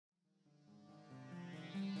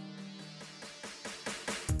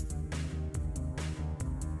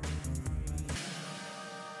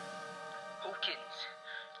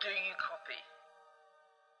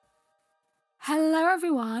Hello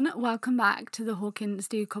everyone, welcome back to the Hawkins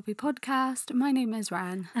Do Copy podcast. My name is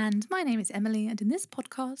Ran. And my name is Emily, and in this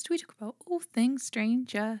podcast we talk about all things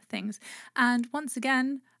Stranger Things. And once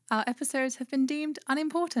again, our episodes have been deemed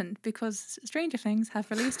unimportant because Stranger Things have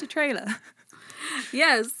released a trailer.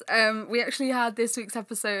 Yes, we actually had this week's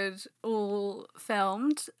episode all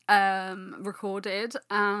filmed, recorded,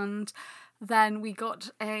 and then we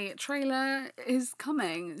got a trailer is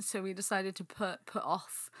coming, so we decided to put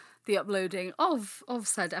off the uploading of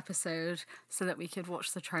said episode so that we could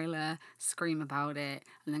watch the trailer, scream about it,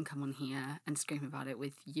 and then come on here and scream about it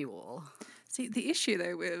with you all. See, the issue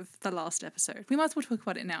though with the last episode, we might as well talk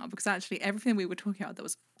about it now because actually everything we were talking about that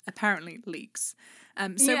was apparently leaks.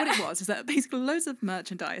 What it was is that basically loads of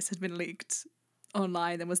merchandise had been leaked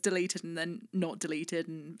online and was deleted and then not deleted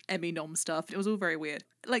and Emmy nom stuff. It was all very weird.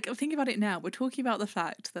 Like, I'm thinking about it now, we're talking about the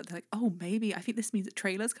fact that they're like, oh, maybe I think this means that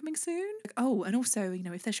trailer's coming soon. Like, oh, and also, you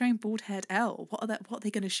know, if they're showing bald haired Elle, what are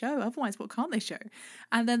they going to show? Otherwise, what can't they show?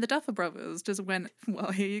 And then the Duffer Brothers just went,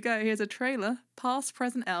 well, here you go, here's a trailer. Past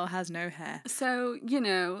present Elle has no hair. So, you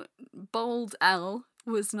know, bald Elle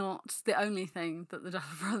was not the only thing that the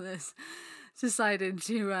Duffer Brothers decided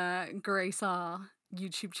to grace our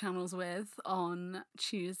YouTube channels with on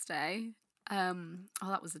Tuesday.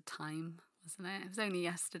 That was a time, wasn't it? It was only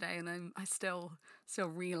yesterday, and I'm still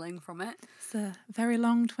reeling from it. It's a very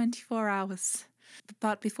long 24 hours.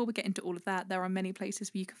 But before we get into all of that, there are many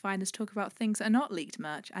places where you can find us talk about things that are not leaked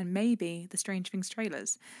merch and maybe the Strange Things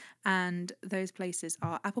trailers. And those places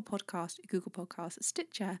are Apple Podcast, Google Podcasts,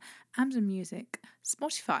 Stitcher, Amazon Music,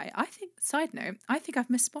 Spotify. Side note, I think I've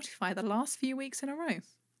missed Spotify the last few weeks in a row.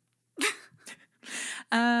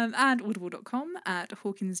 And audible.com at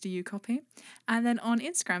Hawkins Do You Copy, and then on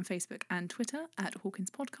Instagram, Facebook and Twitter at Hawkins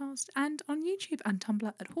Podcast, and on YouTube and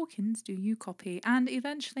Tumblr at Hawkins Do You Copy, and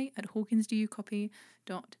eventually at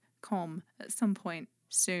hawkinsdoyoucopy.com at some point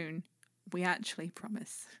soon. We actually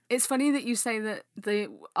promise. It's funny that you say that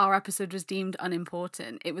our episode was deemed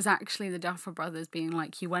unimportant. It was actually the Duffer Brothers being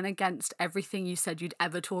like, you went against everything you said you'd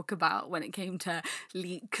ever talk about when it came to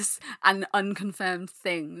leaks and unconfirmed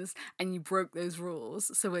things, and you broke those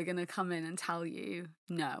rules. So we're going to come in and tell you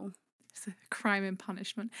no. It's a crime and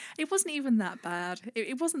punishment. It wasn't even that bad.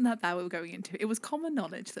 It wasn't that bad we were going into. It was common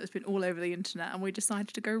knowledge that has been all over the internet, and we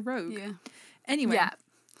decided to go rogue. Yeah. Anyway. Yeah.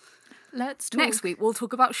 Let's talk. Next week, we'll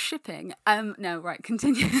talk about shipping. No, right,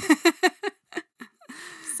 continue.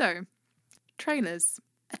 So, trailers.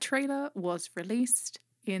 A trailer was released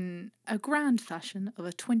in a grand fashion of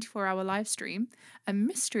a 24-hour live stream, a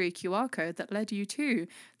mystery QR code that led you to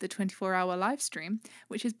the 24-hour live stream,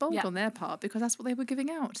 which is bold on their part because that's what they were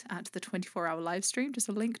giving out at the 24-hour live stream, just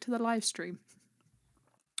a link to the live stream.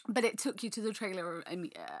 But it took you to the trailer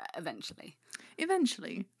eventually.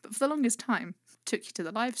 Eventually, but for the longest time, took you to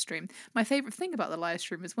the live stream. My favourite thing about the live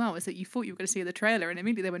stream as well is that you thought you were going to see the trailer and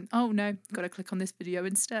immediately they went, oh no, got to click on this video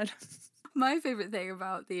instead. My favourite thing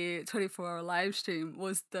about the 24-hour live stream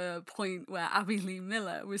was the point where Abby Lee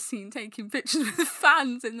Miller was seen taking pictures with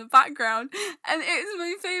fans in the background. And it's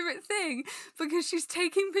my favourite thing because she's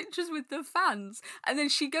taking pictures with the fans and then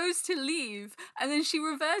she goes to leave and then she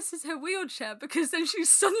reverses her wheelchair because then she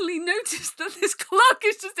suddenly noticed that this clock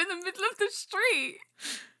is just in the middle of the street.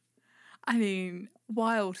 I mean,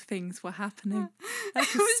 wild things were happening.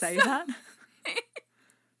 Let's just say that.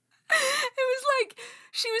 It was like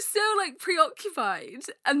she was so like preoccupied,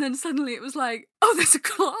 and then suddenly it was like, oh, there's a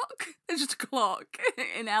clock. There's just a clock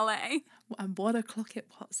in LA. And what a clock it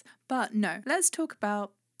was. But no, let's talk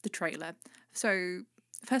about the trailer. So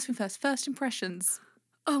first thing first, first impressions.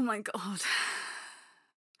 Oh my god.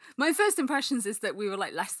 My first impressions is that we were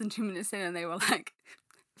like less than 2 minutes in, and they were like,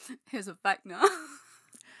 here's a Vecna.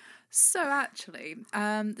 So actually,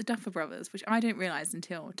 the Duffer Brothers, which I didn't realise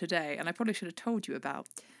until today, and I probably should have told you about,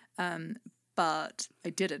 but I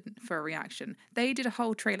didn't for a reaction. They did a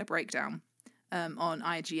whole trailer breakdown on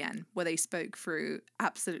IGN where they spoke through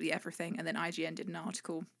absolutely everything, and then IGN did an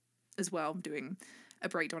article as well doing a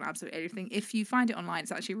breakdown on absolutely everything. If you find it online,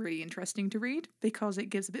 it's actually really interesting to read because it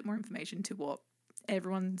gives a bit more information to what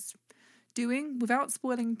everyone's doing without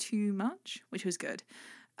spoiling too much, which was good.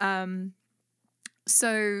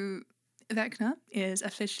 So Vecna is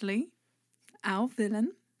officially our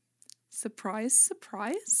villain. Surprise,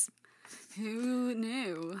 surprise. Who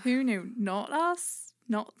knew? Who knew? Not us,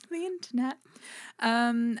 not the internet.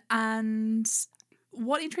 And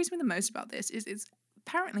what intrigues me the most about this is it's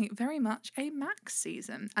apparently very much a Max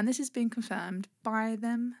season. And this has been confirmed by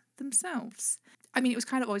them themselves. I mean, it was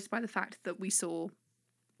kind of obvious by the fact that we saw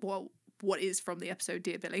what is from the episode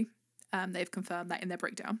Dear Billy. They've confirmed that in their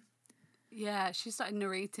breakdown. Yeah, she started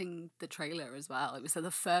narrating the trailer as well. It was the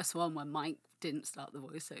first one where Mike didn't start the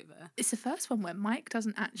voiceover. It's the first one where Mike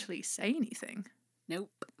doesn't actually say anything.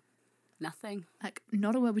 Nope. Nothing. Like,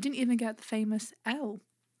 not a word. We didn't even get the famous L,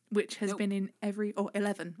 which has Nope. been in every, or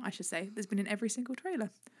 11, I should say, there's been in every single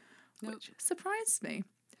trailer, Nope. which surprised me.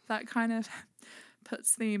 That kind of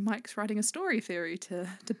puts the Mike's writing a story theory to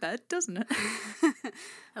bed, doesn't it?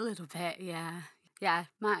 A little bit, yeah. Yeah,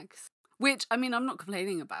 Max. Which, I mean, I'm not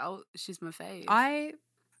complaining about. She's my fave. I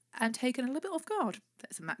am taken a little bit off guard.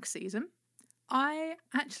 There's a Max season. I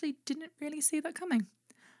actually didn't really see that coming.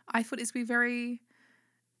 I thought it's going to be very...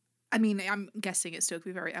 I mean, I'm guessing it's still going to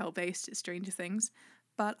be very L-based. It's Stranger Things.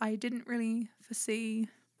 But I didn't really foresee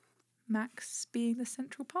Max being the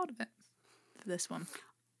central part of it for this one.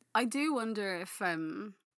 I do wonder if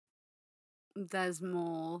there's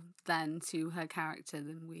more then to her character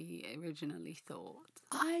than we originally thought.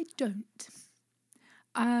 I don't.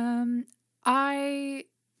 I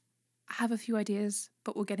have a few ideas,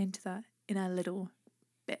 but we'll get into that in a little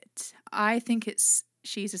bit. I think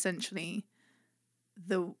she's essentially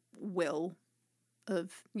the Will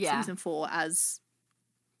of season 4 as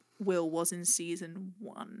Will was in season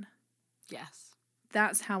 1. Yes.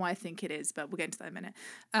 That's how I think it is, but we'll get into that in a minute.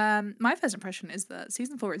 My first impression is that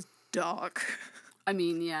season 4 is dark. I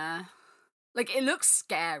mean, yeah. Like, it looks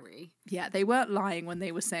scary. Yeah, they weren't lying when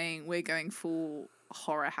they were saying we're going full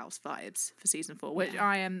horror house vibes for season 4, which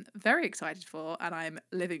I am very excited for and I'm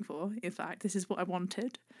living for. In fact, this is what I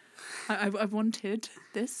wanted. I've wanted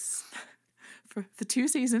this for 2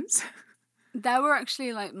 seasons. There were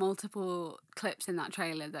actually like multiple clips in that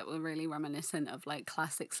trailer that were really reminiscent of like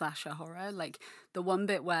classic slasher horror. Like the one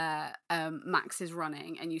bit where Max is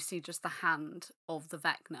running and you see just the hand of the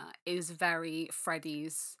Vecna is very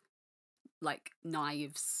Freddy's like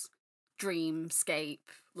Knives, Dreamscape,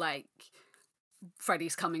 like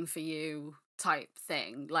Freddy's coming for you type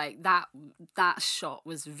thing. Like that shot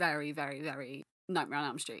was very, very, very Nightmare on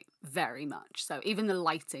Elm Street. Very much. So even the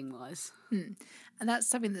lighting was. And that's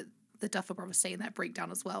something that the Duffer Brothers say in that breakdown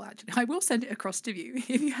as well, actually. I will send it across to you if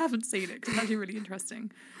you haven't seen it, because it's actually really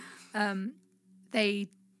interesting. They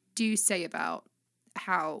do say about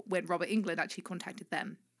how when Robert Englund actually contacted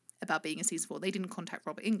them about being in season 4, they didn't contact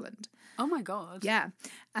Robert Englund. Oh my God. Yeah.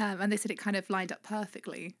 And they said it kind of lined up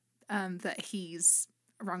perfectly that he's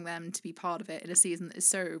rung them to be part of it in a season that is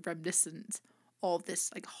so reminiscent of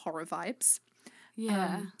this like horror vibes.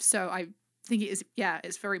 Yeah. So I think it is,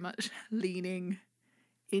 it's very much leaning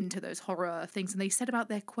into those horror things. And they said about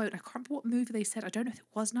their quote, I can't remember what movie they said, I don't know if it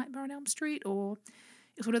was Nightmare on Elm Street or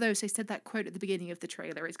it was one of those, they said that quote at the beginning of the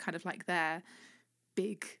trailer is kind of like their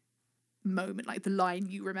big moment, like the line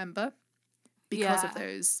you remember because of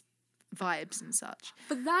those vibes and such.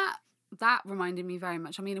 But that reminded me very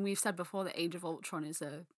much, I mean, and we've said before that Age of Ultron is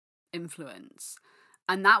a influence,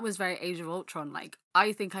 and that was very Age of Ultron. Like,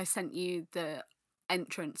 I think I sent you the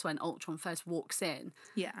entrance when Ultron first walks in.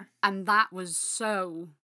 Yeah. And that was so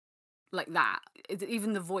like that.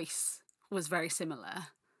 Even the voice was very similar.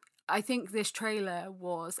 I think this trailer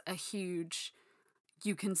was a huge...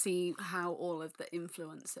 You can see how all of the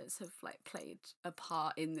influences have like played a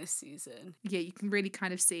part in this season. Yeah, you can really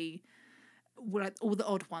kind of see all the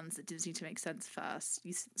odd ones that didn't seem to make sense first.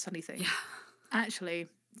 You suddenly think, actually,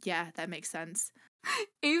 yeah, that makes sense.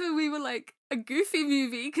 Even we were like, a Goofy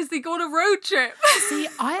movie because they go on a road trip. See,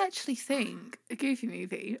 I actually think a Goofy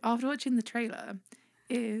movie, after watching the trailer,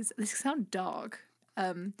 is, this sounds dark,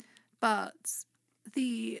 but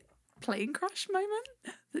the plane crash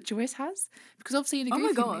moment that Joyce has, because obviously in a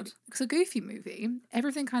Goofy movie, because a Goofy movie,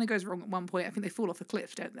 everything kind of goes wrong at one point. I think they fall off a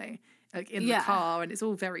cliff, don't they? Like in the car, and it's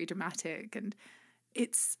all very dramatic, and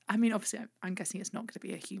it's, I mean, obviously I'm guessing it's not going to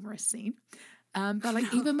be a humorous scene, but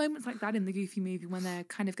like even moments like that in the Goofy movie when they're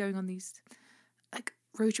kind of going on these like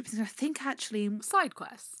road trips, I think actually side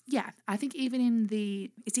quests. Yeah, I think even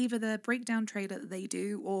in it's either the breakdown trailer that they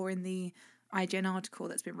do or in the IGN article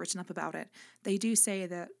that's been written up about it, they do say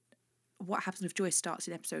that what happens with Joyce starts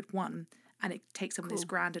in episode 1 and it takes them on this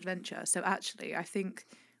grand adventure. So actually, I think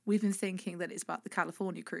we've been thinking that it's about the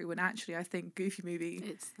California crew, when actually I think Goofy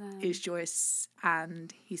movie is Joyce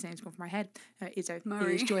and his name's gone from my head. Is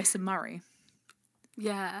Joyce and Murray.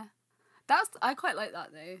 Yeah, I quite like that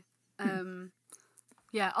though.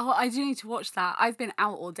 Yeah. Oh, I do need to watch that. I've been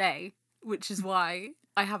out all day, which is why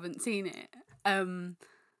I haven't seen it.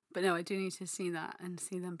 But no, I do need to see that and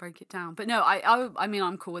see them break it down. But no, I mean,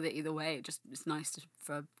 I'm cool with it either way. It's nice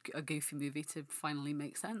for a Goofy movie to finally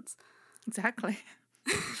make sense. Exactly.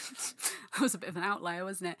 That was a bit of an outlier,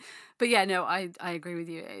 wasn't it? But yeah, no, I agree with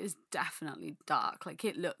you. It is definitely dark. Like,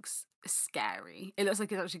 it looks scary. It looks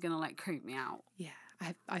like it's actually going to like creep me out. Yeah.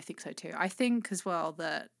 I think so too. I think as well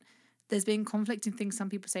that there's been conflicting things. Some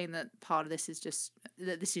people saying that part of this is just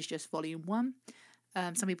volume 1.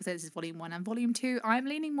 Some people say this is volume 1 and volume 2. I'm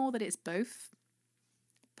leaning more that it's both.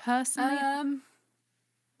 Personally,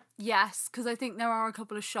 yes, because I think there are a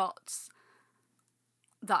couple of shots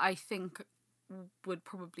that I think would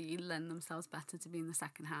probably lend themselves better to be in the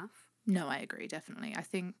second half. No, I agree, definitely. I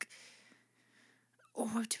think, to be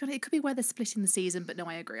honest, it could be where they're splitting the season, but no,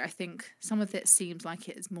 I agree. I think some of it seems like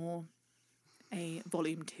it is more a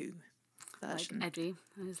volume 2 version. Like Eddie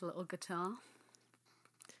and his little guitar.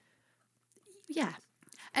 Yeah.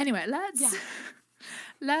 Anyway,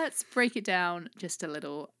 let's break it down just a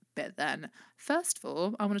little bit then. First of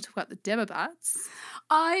all, I want to talk about the Demobats.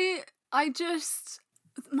 I just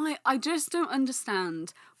don't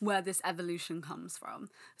understand where this evolution comes from.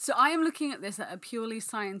 So I am looking at this at a purely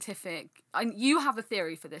scientific. You have a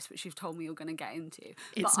theory for this, which you've told me you're going to get into.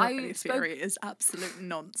 It's not really a theory. It's absolute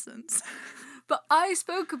nonsense. But I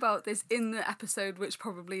spoke about this in the episode, which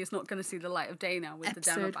probably is not going to see the light of day now with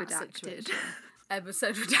episode the Demobat redacted. situation.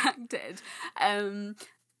 Episode redacted. And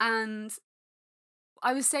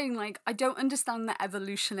I was saying, like, I don't understand the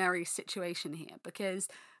evolutionary situation here, because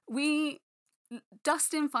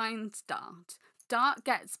Dustin finds Dart. Dart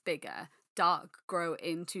gets bigger. Dart grow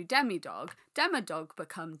into Demidog. Demidog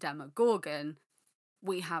become Demogorgon.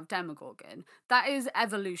 We have Demogorgon. That is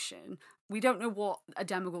evolution. We don't know what a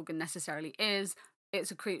Demogorgon necessarily is.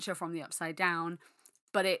 It's a creature from the Upside Down,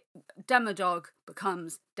 but Demodog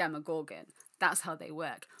becomes Demogorgon. That's how they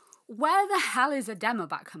work. Where the hell is a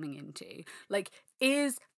Demobat coming into? Like,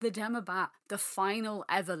 is the Demobat the final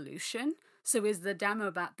evolution? So is the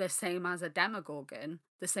Demobat the same as a Demogorgon?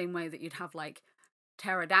 The same way that you'd have, like,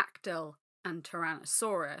 Pterodactyl and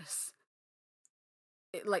Tyrannosaurus?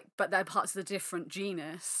 But they're parts of the different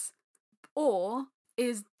genus. Or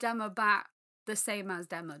is Demobat the same as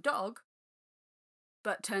Demodog,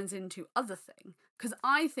 but turns into other thing? Because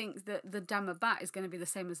I think that the Demobat is going to be the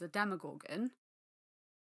same as the Demogorgon.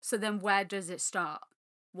 So then where does it start?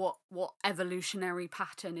 What evolutionary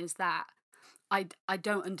pattern is that? I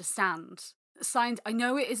don't understand. Science. I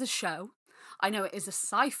know it is a show. I know it is a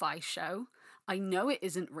sci-fi show. I know it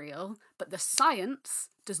isn't real, but the science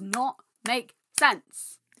does not make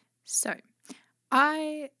sense. So,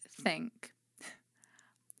 I think,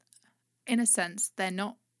 in a sense, they're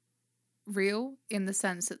not real in the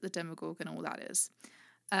sense that the Demogorgon and all that is.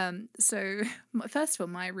 So, first of all,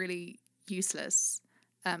 my really useless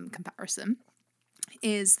comparison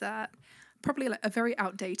is that probably like a very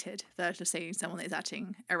outdated version of saying someone that is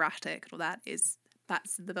acting erratic and all that is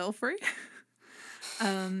Bats in the Belfry.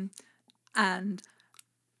 And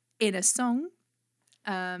in a song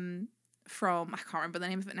from, I can't remember the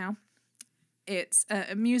name of it now, it's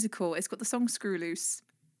a musical. It's got the song Screw Loose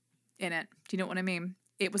in it. Do you know what I mean?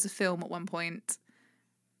 It was a film at one point.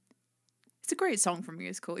 It's a great song from a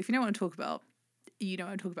musical. If you know what I'm talking about, you know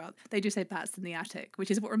what I'm talking about. They do say Bats in the Attic, which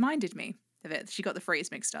is what reminded me of it. She got the phrase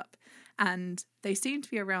mixed up. And they seem to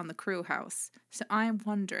be around the Creel house. So I'm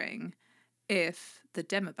wondering if the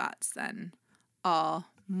Demobats then are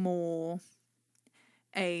more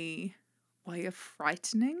a way of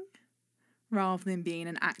frightening rather than being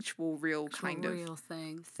an actual real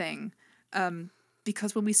thing.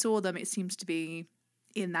 Because when we saw them, it seems to be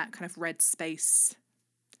in that kind of red space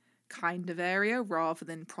kind of area rather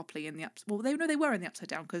than properly in the they were in the Upside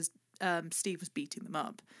Down because Steve was beating them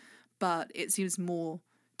up, but it seems more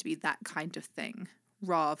to be that kind of thing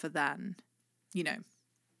rather than,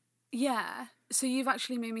 Yeah, so you've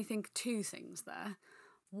actually made me think two things there.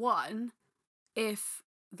 One, if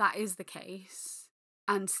that is the case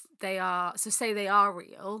and say they are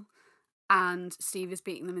real and Steve is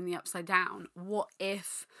beating them in the Upside Down, what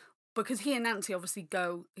if, because he and Nancy obviously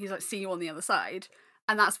he's like, see you on the other side,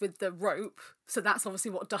 and that's with the rope, so that's obviously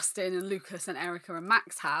what Dustin and Lucas and Erica and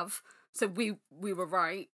Max have, so we were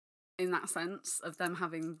right in that sense of them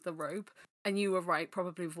having the rope, and you were right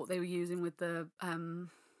probably with what they were using with the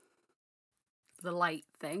light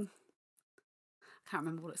thing. I can't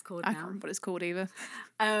remember what it's called now. I can't remember what it's called either.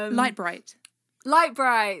 Light Bright,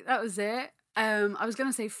 that was it. I was going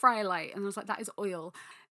to say Frylight, and I was like, that is oil.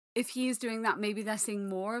 If he's doing that, maybe they're seeing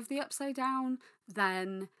more of the Upside Down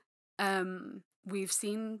than we've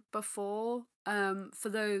seen before. For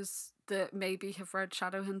those that maybe have read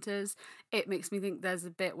Shadowhunters, it makes me think there's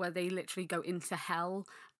a bit where they literally go into hell,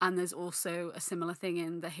 and there's also a similar thing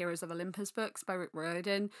in the Heroes of Olympus books by Rick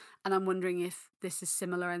Riordan, and I'm wondering if this is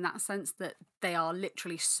similar in that sense, that they are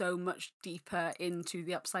literally so much deeper into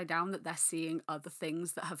the Upside Down that they're seeing other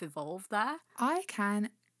things that have evolved there. I can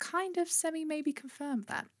kind of maybe confirm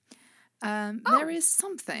that. There is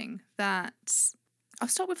something that I'll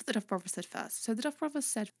start with what the Duff Brothers said first. So the Duff Brothers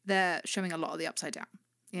said they're showing a lot of the Upside Down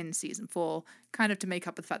in season 4, kind of to make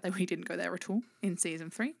up for the fact that we didn't go there at all in season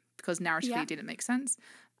 3, because narratively it didn't make sense.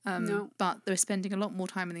 No. But they're spending a lot more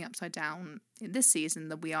time in the Upside Down in this season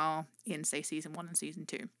than we are in, say, season 1 and season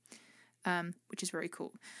 2, which is very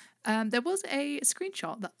cool. There was a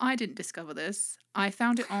screenshot that I didn't discover this. I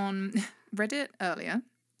found it on Reddit earlier,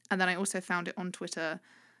 and then I also found it on Twitter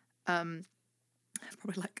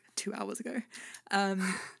probably like 2 hours ago.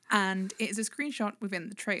 And it's a screenshot within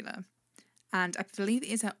the trailer. And I believe it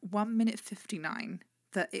is at 1 minute 59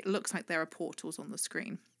 that it looks like there are portals on the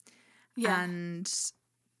screen. Yeah. And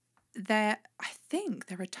I think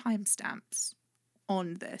there are timestamps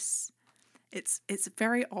on this. It's a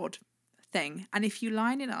very odd thing. And if you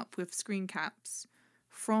line it up with screen caps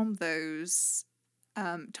from those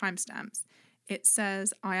timestamps, it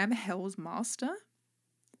says, "I am Hell's Master."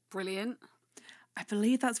 Brilliant. I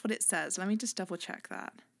believe that's what it says. Let me just double check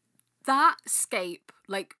that. That scape,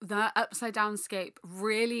 like that upside down scape,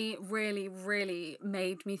 really, really, really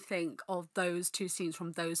made me think of those 2 scenes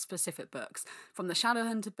from those specific books. From the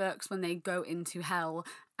Shadowhunter books, when they go into hell,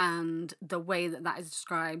 and the way that is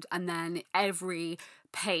described. And then every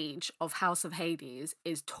page of House of Hades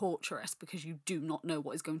is torturous because you do not know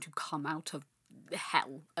what is going to come out of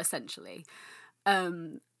hell, essentially.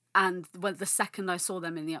 And when the second I saw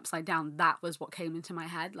them in the Upside Down, that was what came into my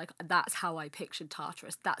head. Like, that's how I pictured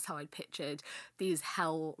Tartarus. That's how I pictured these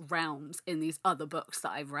hell realms in these other books that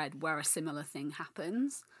I've read where a similar thing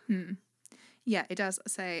happens. Yeah, it does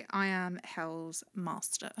say, "I am Hell's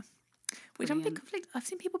Master," which I'm a bit conflicted. I've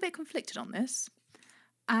seen people a bit conflicted on this,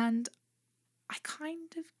 and I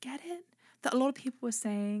kind of get it. That a lot of people were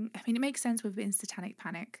saying, I mean, it makes sense within Satanic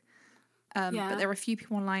Panic, but there are a few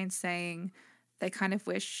people online saying they kind of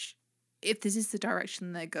wish, if this is the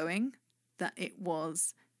direction they're going, that it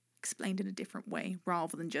was explained in a different way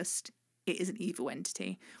rather than just, it is an evil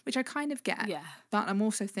entity, which I kind of get. Yeah. But I'm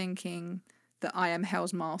also thinking that "I am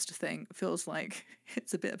Hell's Master" thing feels like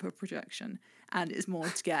it's a bit of a projection and it's more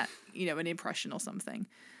to get, an impression or something.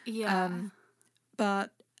 Yeah.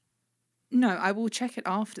 But no, I will check it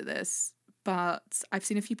after this. But I've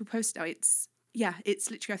seen a few people post it. It's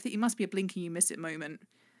literally, I think it must be a blink and you miss it moment.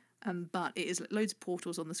 But it is loads of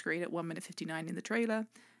portals on the screen at 1 minute 59 in the trailer,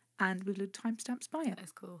 and with little timestamps by it.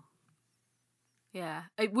 That's cool. Yeah,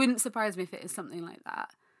 it wouldn't surprise me if it is something like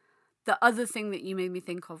that. The other thing that you made me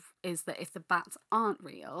think of is that if the bats aren't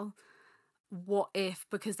real, what if,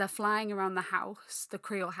 because they're flying around the house, the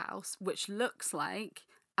Creel house, which looks like,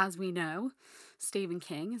 as we know, Stephen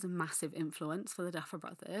King is a massive influence for the Duffer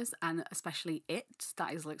Brothers, and especially It,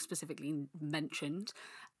 that is like specifically mentioned.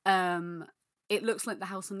 It looks like the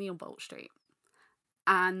house on Neilbolt Street.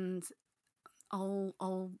 And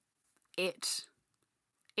it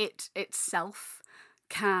itself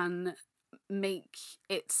can make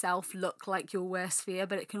itself look like your worst fear,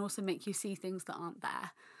 but it can also make you see things that aren't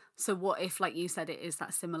there. So what if, like you said, it is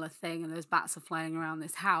that similar thing and those bats are flying around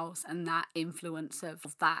this house, and that influence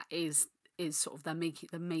of that is sort of they're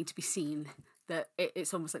made to be seen, that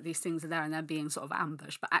it's almost like these things are there and they're being sort of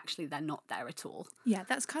ambushed, but actually they're not there at all. Yeah,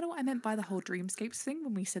 that's kind of what I meant by the whole dreamscapes thing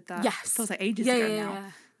when we said that. Yes. It feels like ages ago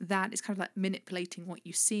now. That is kind of like manipulating what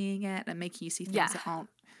you're seeing it and making you see things that aren't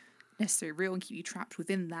necessarily real and keep you trapped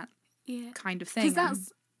within that kind of thing. Because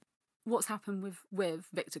that's what's happened with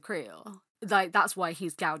Victor Creel. Like, that's why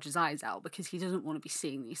he's gouged his eyes out, because he doesn't want to be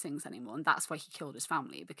seeing these things anymore, and that's why he killed his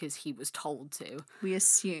family, because he was told to. We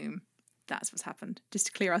assume that's what's happened. Just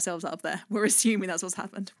to clear ourselves up there, we're assuming that's what's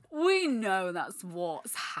happened. We know that's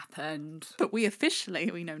what's happened. But we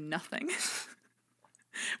know nothing.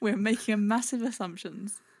 We're making massive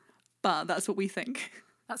assumptions, but that's what we think.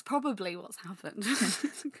 That's probably what's happened.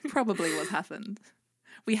 Probably what's happened.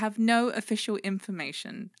 We have no official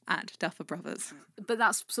information at Duffer Brothers. But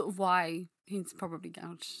that's sort of why he's probably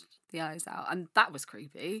gouged the eyes out. And that was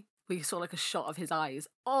creepy. We saw like a shot of his eyes.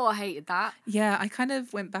 Oh, I hated that. Yeah, I kind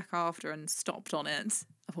of went back after and stopped on it.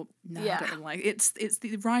 I thought, no, I don't like it. It's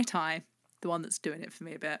the right eye, the one that's doing it for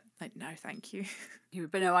me a bit. Like, no, thank you.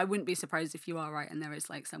 But no, I wouldn't be surprised if you are right and there is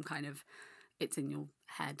like some kind of, it's in your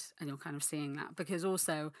head and you're kind of seeing that. Because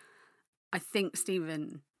also, I think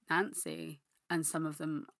Stephen, Nancy, and some of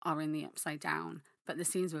them are in the Upside Down. But the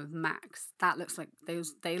scenes with Max, that looks like,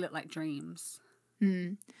 they look like dreams.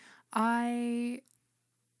 I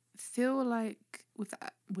feel like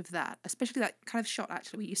with that, especially that kind of shot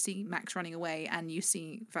actually where you see Max running away and you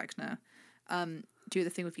see Wagner do the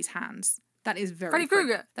thing with his hands. That is very Freddy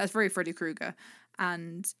Krueger. That's very Freddy Krueger.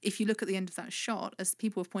 And if you look at the end of that shot, as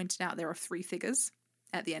people have pointed out, there are 3 figures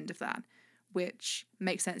at the end of that, which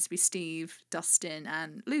makes sense to be Steve, Dustin,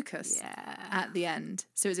 and Lucas at the end.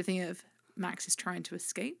 So it's a thing of Max is trying to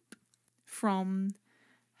escape from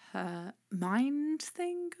her mind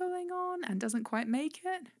thing going on and doesn't quite make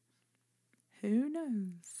it. Who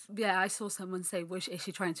knows? Yeah, I saw someone say, is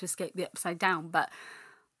she trying to escape the Upside Down? But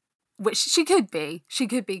which she could be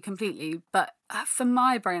completely. But for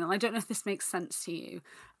my brain, and I don't know if this makes sense to you,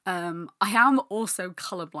 I am also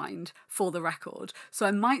colourblind, for the record. So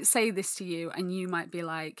I might say this to you and you might be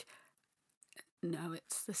like, no,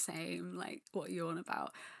 it's the same, like what you're on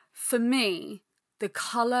about. For me, the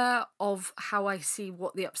colour of how I see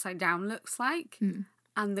what the Upside Down looks like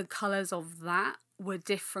and the colours of that were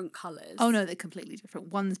different colours. Oh no, they're completely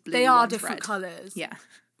different. One's blue, they are one's different red. colours. Yeah.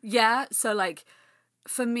 Yeah, so like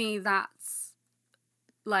for me that's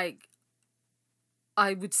like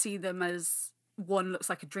I would see them as one looks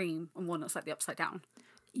like a dream and one looks like the Upside Down.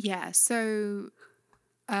 Yeah, so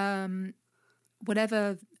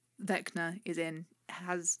whatever Vecna is in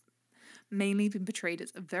has mainly been portrayed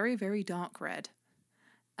as a very, very dark red.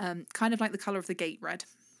 Kind of like the colour of the gate red.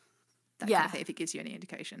 That kind of thing, if it gives you any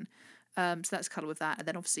indication. So that's colour with that. And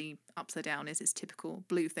then obviously Upside Down is its typical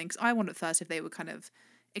blue thing. Because I wondered at first if they were kind of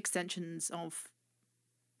extensions of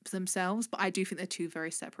themselves, but I do think they're two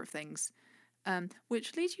very separate things.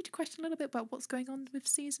 Which leads you to question a little bit about what's going on with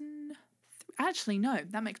season 3. Actually, no,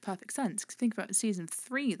 that makes perfect sense. Because think about season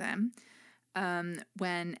 3 then,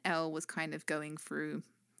 when Elle was kind of going through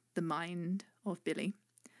the mind of Billy,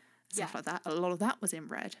 stuff like that. A lot of that was in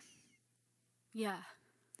red. Yeah.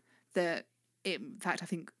 In fact, I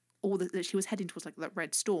think all that she was heading towards like that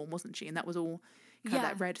red storm, wasn't she? And that was all kind of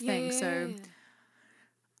that red thing. So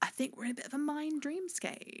I think we're in a bit of a mind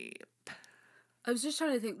dreamscape. I was just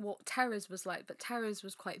trying to think what Terra's was like, but Terra's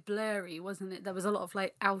was quite blurry, wasn't it? There was a lot of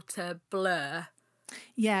like outer blur.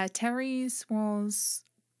 Yeah, Terry's was...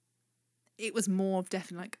 It was more of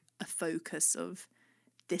definitely like a focus of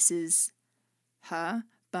this is her.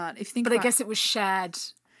 But if you think But I guess it was shared.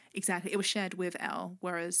 Exactly. It was shared with Elle,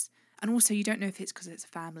 whereas... And also you don't know if it's because it's a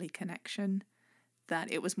family connection,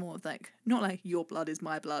 that it was more of like, not like your blood is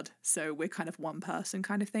my blood, so we're kind of one person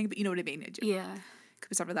kind of thing, but you know what I mean? Yeah. Could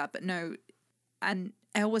be something like that, but no. And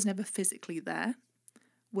Elle was never physically there,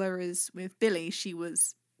 whereas with Billy, she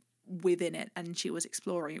was within it and she was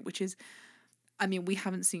exploring it, which is, I mean, we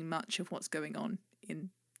haven't seen much of what's going on in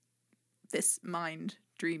this mind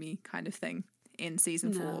dreamy kind of thing in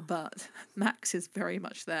season 4, but Max is very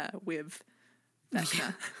much there with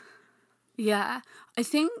Vecna. Yeah. I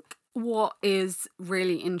think what is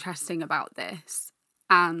really interesting about this,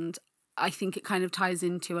 and I think it kind of ties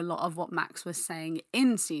into a lot of what Max was saying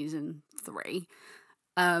in season 3,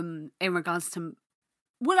 in regards to,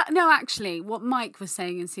 well, no, actually, what Mike was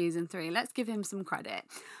saying in season 3, let's give him some credit.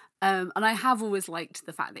 And I have always liked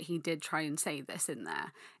the fact that he did try and say this in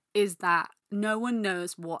there, is that no one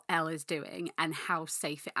knows what Elle is doing and how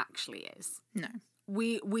safe it actually is. No.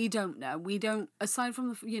 We don't know. We don't, aside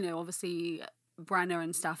from, obviously Brenner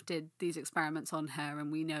and stuff did these experiments on her,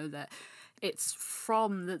 and we know that it's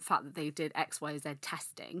from the fact that they did X, Y, Z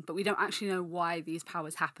testing, but we don't actually know why these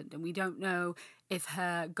powers happened, and we don't know if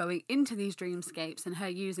her going into these dreamscapes and her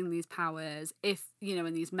using these powers, if,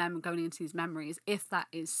 in these going into these memories, if that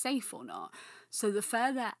is safe or not. So the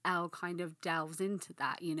further Elle kind of delves into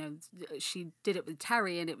that, she did it with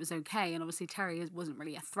Terry and it was okay, and obviously Terry wasn't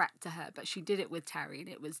really a threat to her, but she did it with Terry and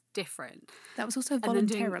it was different. That was also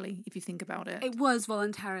voluntarily, if you think about it. It was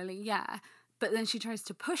voluntarily, yeah. But then she tries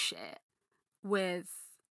to push it with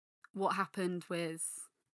what happened with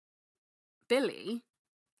Billy,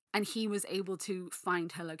 and he was able to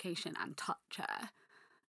find her location and touch her.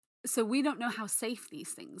 So we don't know how safe these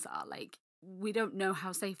things are. Like, we don't know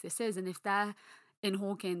how safe this is. And if they're in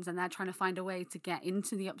Hawkins and they're trying to find a way to get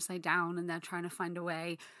into the Upside Down and they're trying to find a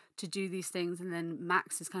way to do these things, and then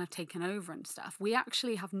Max is kind of taken over and stuff, we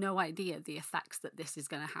actually have no idea the effects that this is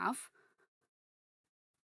going to have.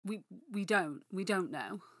 We don't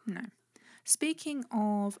know. No. Speaking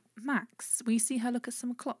of Max, we see her look at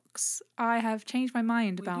some clocks. I have changed my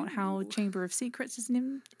mind about how Chamber of Secrets is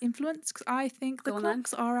an influence, because I think the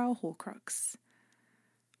clocks are our Horcrux.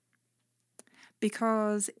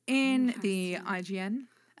 Because in the IGN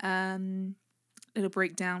little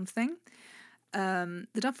breakdown thing, the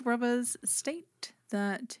Duffer Brothers state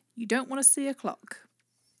that you don't want to see a clock.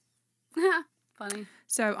 Funny.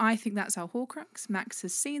 So I think that's our Horcrux. Max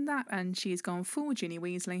has seen that and she's gone full Ginny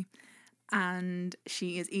Weasley. And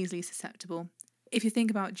she is easily susceptible. If you think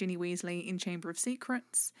about Ginny Weasley in Chamber of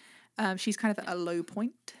Secrets, she's kind of at a low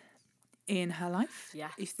point in her life. Yeah.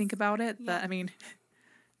 If you think about it. Yeah. But I mean,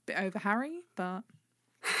 a bit over Harry, but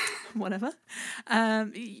whatever.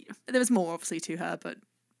 There was more, obviously, to her, but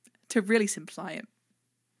to really simplify it,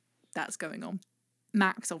 that's going on.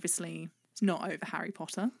 Max, obviously, is not over Harry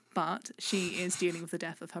Potter, but she is dealing with the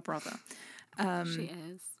death of her brother. She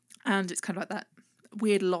is. And it's kind of like that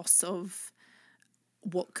weird loss of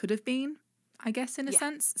what could have been, I guess, in a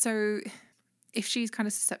sense. So if she's kind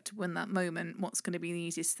of susceptible in that moment, what's going to be the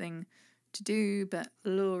easiest thing to do but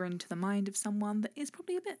lure into the mind of someone that is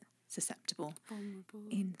probably a bit susceptible, vulnerable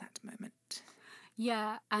in that moment.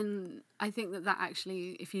 Yeah, and I think that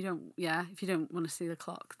actually, if you don't want to see the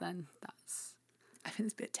clock, then I think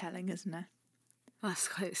it's a bit telling, isn't it? that's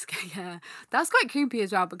quite scary. Yeah, that's quite creepy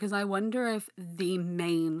as well, because I wonder if the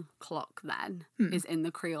main clock then is in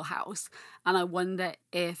the Creel house, and I wonder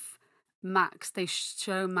if they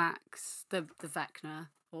show Max the Vecna,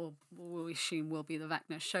 or we assume will be the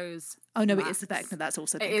Vecna, shows. Oh no, Max. it is the Vecna. That's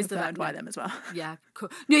also been confirmed by them as well. Yeah, cool.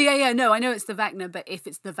 Yeah. No, I know it's the Vecna, but if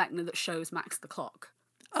it's the Vecna that shows Max the clock.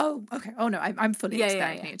 Oh, okay. Oh no, I'm fully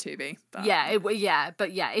expecting it to be. But...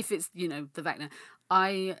 if it's the Vecna,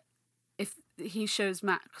 if he shows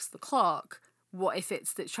Max the clock, what if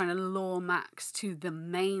it's trying to lure Max to the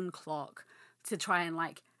main clock to try and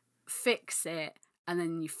like fix it, and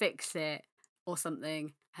then you fix it or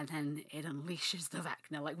something, and then it unleashes the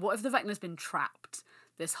Vecna. Like, what if the Vecna's been trapped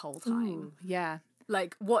this whole time? Ooh, yeah.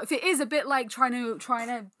 Like, what if it is a bit like trying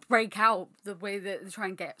to break out the way that they try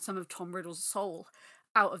and get some of Tom Riddle's soul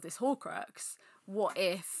out of this Horcrux? What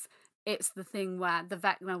if it's the thing where the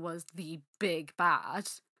Vecna was the big bad,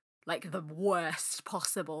 like the worst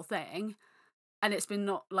possible thing, and it's been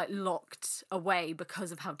not like locked away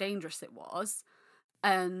because of how dangerous it was?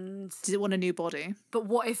 And does it want a new body? But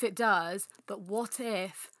what if it does? But what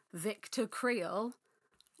if Victor Creel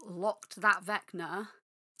locked that Vecna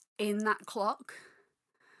in that clock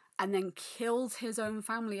and then killed his own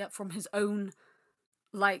family up from his own,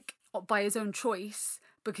 like, by his own choice,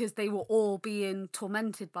 because they were all being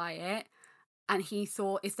tormented by it, and he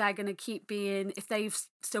thought, if they've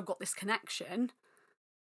still got this connection,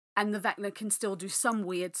 and the Vecna can still do some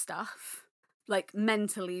weird stuff, like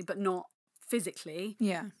mentally but not physically,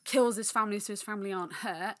 kills his family so his family aren't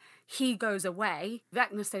hurt, he goes away,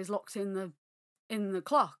 Vecna stays locked in the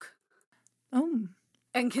clock. Oh.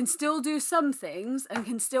 And can still do some things, and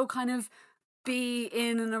can still kind of be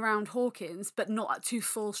in and around Hawkins, but not at too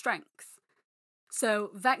full strength.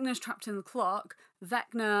 So Vecna's trapped in the clock.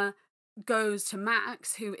 Vecna goes to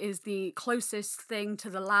Max, who is the closest thing to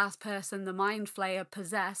the last person the Mind Flayer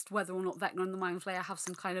possessed, whether or not Vecna and the Mind Flayer have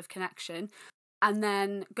some kind of connection. And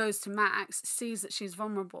then goes to Max, sees that she's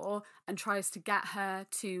vulnerable, and tries to get her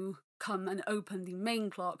to come and open the main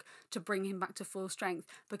clock to bring him back to full strength,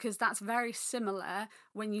 because that's very similar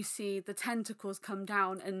when you see the tentacles come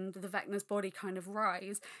down and the Vecna's body kind of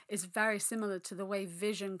rise. It's very similar to the way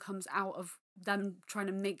Vision comes out of them trying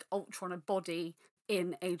to make Ultron a body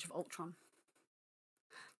in Age of Ultron.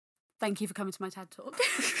 Thank you for coming to my TED Talk.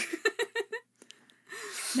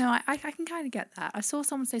 No, I can kind of get that. I saw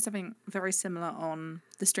someone say something very similar on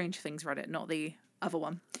the Stranger Things Reddit, not the other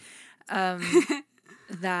one.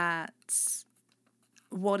 That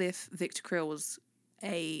what if Victor Creel was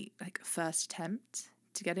a first attempt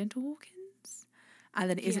to get into Hawkins, and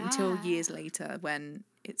then it isn't until years later when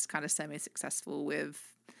it's kind of semi-successful with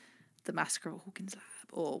the Massacre of Hawkins Lab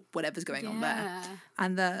or whatever's going on there,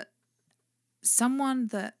 and that someone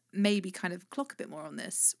that maybe kind of clock a bit more on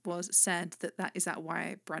this said that is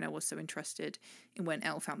why Brenner was so interested in when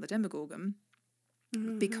Elle found the Demogorgon.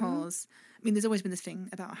 Because, I mean, there's always been this thing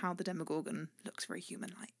about how the Demogorgon looks very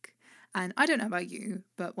human-like. And I don't know about you,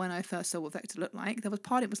 but when I first saw what Vector looked like, there was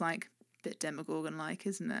part of it was like, a bit Demogorgon-like,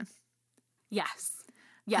 isn't it? Yes.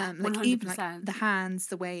 Yeah, 100%. Even like the hands,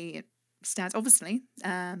 the way it stands. Obviously,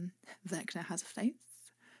 Vecna has a face.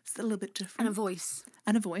 It's a little bit different. And a voice.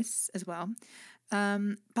 And a voice as well.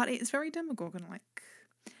 But it's very Demogorgon-like.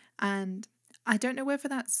 And I don't know whether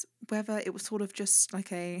it was sort of just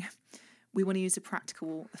like we want to use the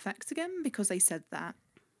practical effects again, because they said that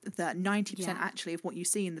 90% actually of what you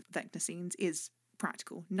see in the Vecna scenes is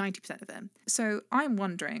practical, 90% of them. So I'm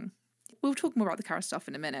wondering, we'll talk more about the Kara stuff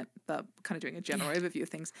in a minute, but kind of doing a general overview of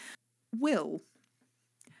things.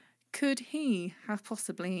 Could he have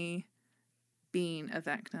possibly been a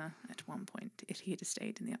Vecna at one point if he had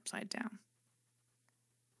stayed in the Upside Down?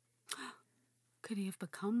 Could he have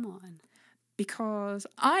become one? Because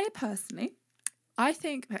I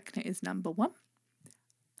think Vecna is number one.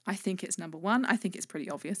 I think it's number one. I think it's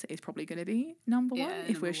pretty obvious it is probably going to be number one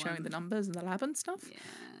if we're showing the numbers and the lab and stuff.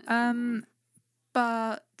 Yeah.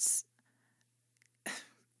 But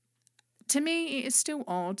to me, it is still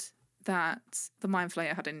odd that the Mind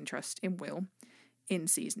Flayer had an interest in Will in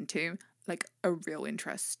season 2, like a real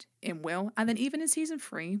interest in Will. And then even in season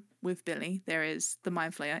 3 with Billy, there is the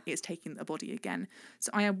Mind Flayer is taking the body again. So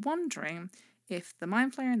I am wondering if the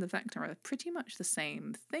Mind Flayer and the Vecna are pretty much the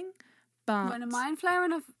same thing, but When a Mind Flayer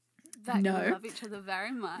and a Vecna No. love each other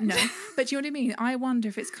very much. no. But do you know what I mean? I wonder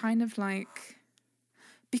if it's kind of like,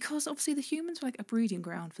 because obviously the humans were like a breeding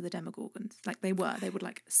ground for the Demogorgons. Like they would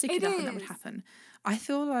like sick it up and that would is. happen. I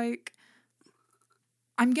feel like,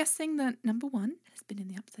 I'm guessing that number 1 has been in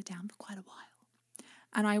the Upside Down for quite a while.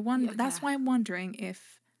 And I wonder, that's why I'm wondering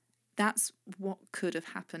if that's what could have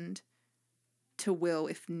happened to Will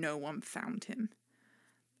if no one found him.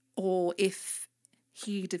 Or if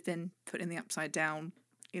he'd have been put in the Upside Down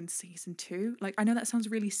in season 2. Like, I know that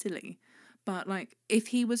sounds really silly, but like, if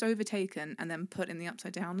he was overtaken and then put in the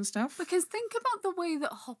Upside Down and stuff. Because think about the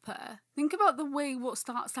way what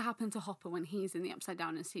starts to happen to Hopper when he's in the Upside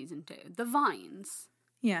Down in season 2. The vines.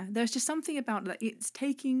 Yeah, there's just something about that. It's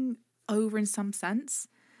taking over in some sense.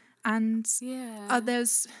 And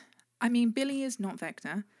Billy is not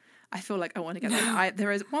Vecna. I feel like I want to get that.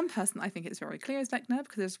 There is one person I think it's very clear is Vecna,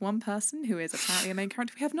 because there's one person who is apparently a main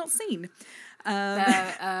character we have not seen.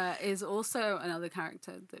 There is also another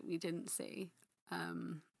character that we didn't see.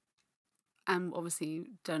 And obviously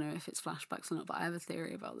don't know if it's flashbacks or not, but I have a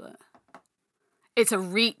theory about that. It's a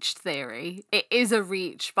reach theory. It is a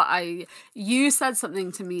reach, but you said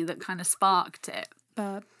something to me that kind of sparked it.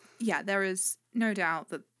 But yeah, there is no doubt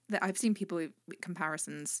that I've seen people with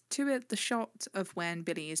comparisons to it. The shot of when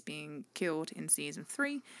Billy is being killed in season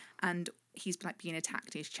 3 and he's like being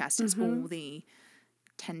attacked in his chest. It's all the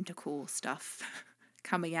tentacle stuff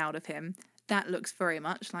coming out of him. That looks very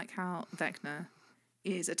much like how Vecna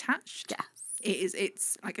is attached. Yes.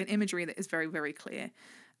 It's like an imagery that is very, very clear.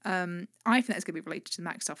 I think that's going to be related to the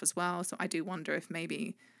Mac stuff as well. So I do wonder if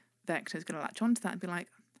maybe Vecna's going to latch onto that and be like,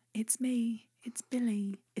 it's me, it's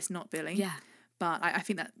Billy. It's not Billy. Yeah. But I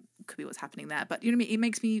think that could be what's happening there. But you know what I mean? It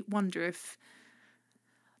makes me wonder if,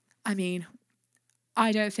 I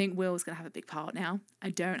don't think Will's going to have a big part now. I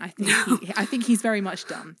don't. I think he's very much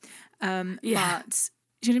done. But do you know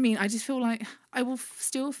what I mean? I just feel like I will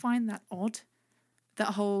still find that odd,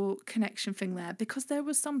 that whole connection thing there, because there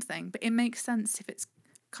was something. But it makes sense if it's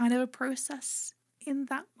kind of a process in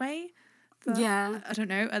that way. But I don't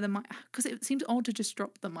know. Because it seems odd to just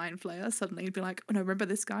drop the Mind Flayer suddenly and be like, oh no, remember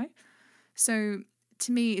this guy? So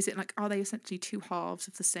to me, is it like, are they essentially two halves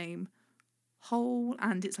of the same whole,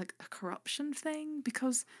 and it's like a corruption thing?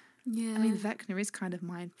 Because Vecna is kind of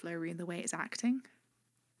Mind Flayery in the way it's acting.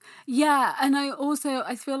 Yeah, and I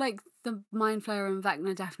feel like the Mind Flayer and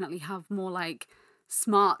Vecna definitely have more like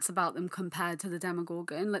smarts about them compared to the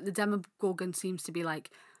Demogorgon. Like the Demogorgon seems to be like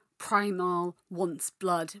primal, wants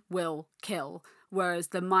blood, will kill, whereas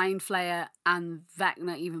the Mind Flayer and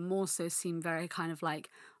Vecna even more so seem very kind of like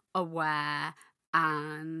aware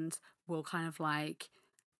and will kind of like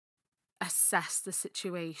assess the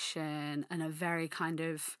situation and are very kind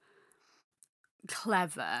of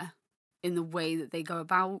clever in the way that they go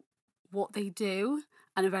about what they do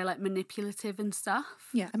and are very like manipulative and stuff.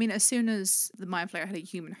 Yeah, as soon as the Mind Flayer had a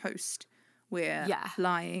human host, we're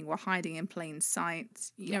lying, we're hiding in plain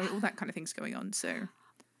sight, you know, all that kind of thing's going on. So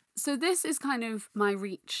this is kind of my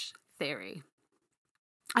reach theory.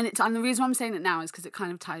 And the reason why I'm saying it now is because it kind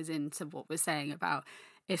of ties into what we're saying about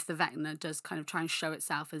if the Vecna does kind of try and show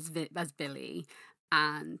itself as Billy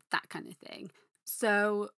and that kind of thing.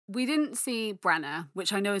 So we didn't see Brenna,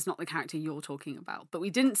 which I know is not the character you're talking about, but we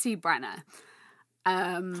didn't see Brenna.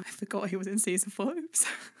 I forgot he was in season 4. Oops.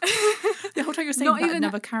 The whole time you're saying about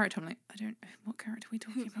another character, I'm like, I don't know, what character are we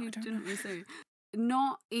talking about? I don't know. See.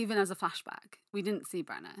 Not even as a flashback. We didn't see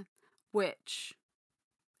Brenna, which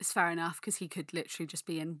is fair enough because he could literally just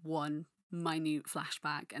be in one minute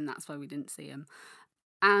flashback and that's why we didn't see him.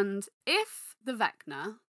 And if the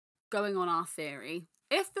Vecna, going on our theory,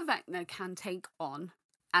 if the Vecna can take on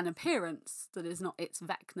an appearance that is not its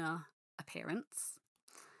Vecna appearance,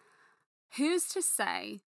 who's to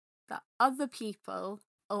say that other people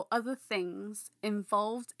or other things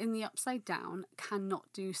involved in the Upside Down cannot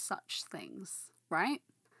do such things, right?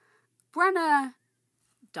 Brenna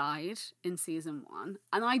died in season 1,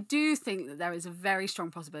 and I do think that there is a very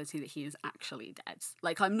strong possibility that he is actually dead.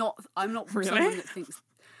 Like I'm not really? Someone that thinks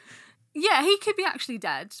he could be actually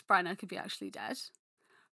dead. Brenna could be actually dead.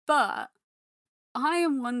 But I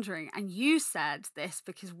am wondering, and you said this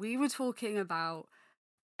because we were talking about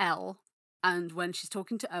Elle and when she's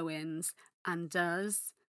talking to Owens, and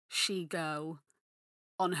does she go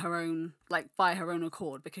on her own, like by her own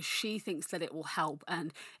accord, because she thinks that it will help,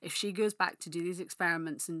 and if she goes back to do these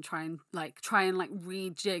experiments and try and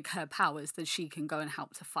rejig her powers, then she can go and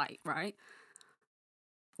help to fight, right?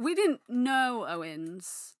 We didn't know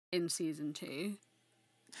Owens in season 2.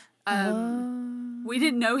 We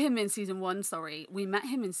didn't know him in season 1, sorry. We met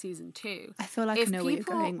him in season 2. I feel like I know where you're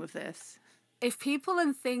going with this. If people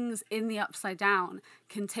and things in the Upside Down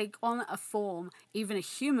can take on a form, even a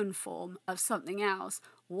human form, of something else,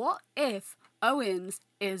 what if Owens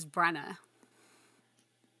is Brenner?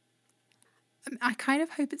 I kind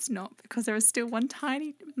of hope it's not, because there is still one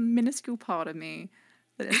tiny, minuscule part of me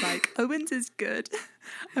that is like, Owens is good.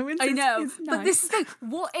 Owens is nice. But this is the thing.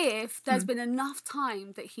 What if there's been enough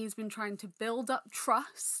time that he's been trying to build up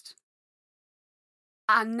trust,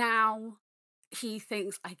 and now he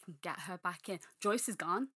thinks, I can get her back in. Joyce is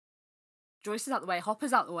gone. Joyce is out the way.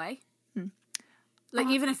 Hopper's out the way. Like,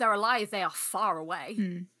 even if they're alive, they are far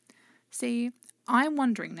away. See, I'm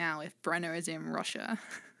wondering now if Brenner is in Russia.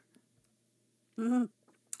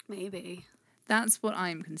 Maybe. That's what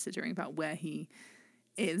I'm considering about where he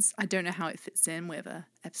is. I don't know how it fits in with an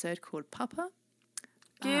episode called Papa.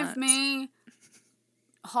 Give me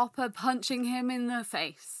Hopper punching him in the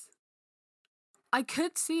face. I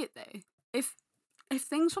could see it, though. If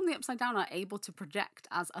things from the Upside Down are able to project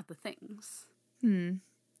as other things. Who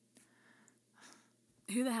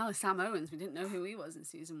the hell is Sam Owens? We didn't know who he was in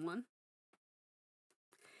season 1.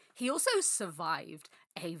 He also survived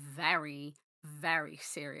a very, very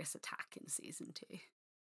serious attack in season 2.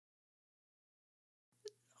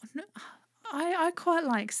 No, I quite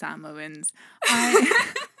like Sam Owens.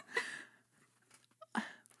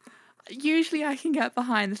 Usually I can get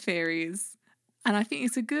behind the theories, and I think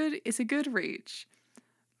it's a good reach.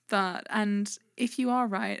 And if you are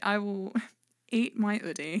right, I will eat my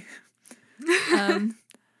hoodie.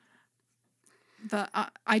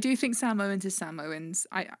 But I do think Sam Owens is Sam Owens.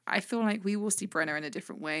 I feel like we will see Brenner in a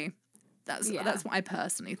different way. That's what I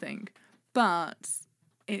personally think. But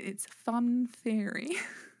it's a fun theory.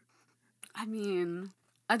 I mean,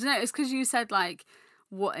 I don't know. It's because you said, like,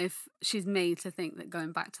 what if she's made to think that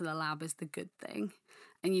going back to the lab is the good thing?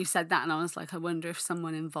 And you said that, and I was like, I wonder if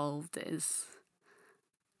someone involved is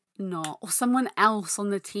not, or someone else on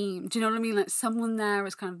the team. Do you know what I mean? Like, someone there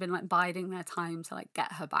has kind of been like biding their time to like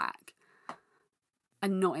get her back,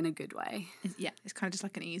 and not in a good way. It's kind of just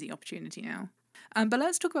like an easy opportunity now. But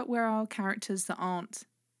let's talk about where our characters that aren't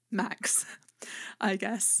Max, I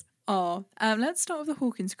guess, are. Let's start with the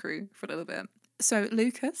Hawkins crew for a little bit. So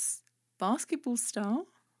Lucas, basketball star.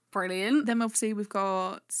 Brilliant. Then obviously we've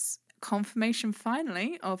got confirmation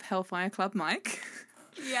finally of Hellfire Club Mike.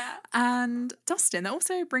 Yeah. And Dustin. That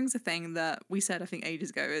also brings a thing that we said I think ages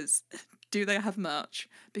ago is, do they have merch?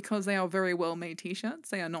 Because they are very well made t-shirts.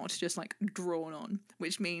 They are not just like drawn on,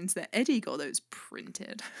 which means that Eddie got those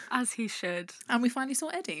printed. As he should. And we finally saw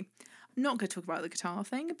Eddie. I'm not going to talk about the guitar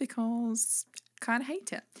thing because I kind of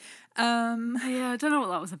hate it. Yeah, I don't know what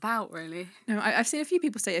that was about, really. No, I've seen a few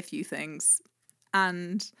people say a few things,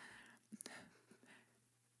 and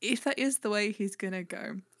if that is the way he's going to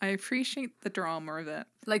go, I appreciate the drama of it.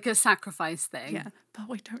 Like a sacrifice thing. Yeah, but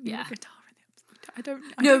we don't need a guitar in it. I don't.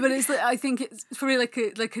 But it's like, I think it's probably like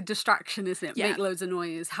a distraction, isn't it? Yeah. Make loads of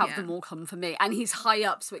noise, have them all come for me. And he's high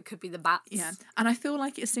up, so it could be the bats. Yeah, and I feel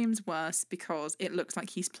like it seems worse because it looks like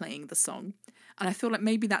he's playing the song. And I feel like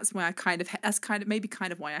maybe that's why that's kind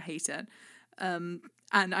of why I hate it. And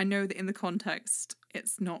I know that in the context,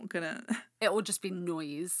 it's not gonna. It will just be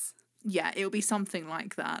noise. Yeah, it'll be something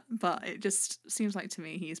like that. But it just seems like to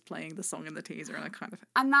me he's playing the song in the teaser, and I kind of.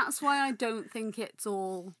 And that's why I don't think it's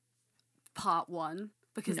all part 1,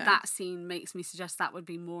 because that scene makes me suggest that would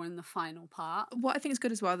be more in the final part. What I think is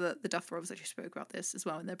good as well, the Duff Brothers actually spoke about this as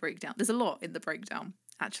well in their breakdown. There's a lot in the breakdown,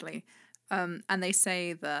 actually. And they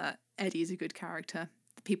say that Eddie is a good character.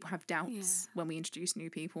 People have doubts when we introduce new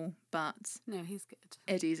people, but no, he's good.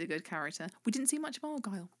 Eddie's a good character. We didn't see much of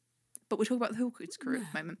Argyle, but we're talking about the Hawkins crew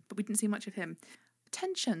at the moment, but we didn't see much of him.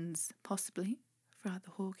 Tensions, possibly, throughout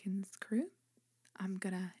the Hawkins crew, I'm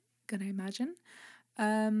gonna imagine.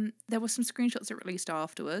 There were some screenshots that released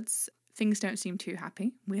afterwards. Things don't seem too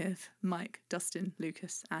happy with Mike, Dustin,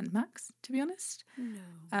 Lucas, and Max, to be honest.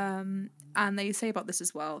 No. And they say about this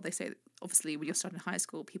as well. They say that obviously when you're starting high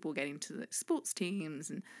school, people get into the sports teams,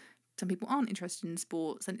 and some people aren't interested in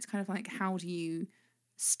sports. And it's kind of like, how do you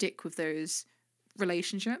stick with those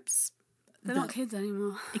relationships? They're not kids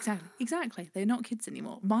anymore. Exactly. They're not kids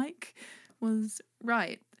anymore. Mike was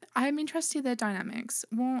right. I'm interested in their dynamics.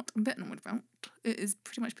 What I'm a bit annoyed about, it has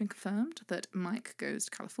pretty much been confirmed that Mike goes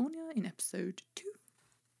to California in episode 2.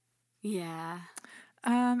 Yeah.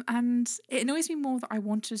 And it annoys me more that I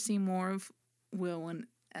want to see more of Will and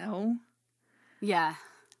Elle. Yeah.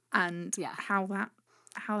 And how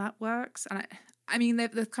that works. And I mean,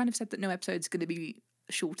 they've kind of said that no episode's going to be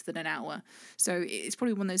shorter than an hour. So it's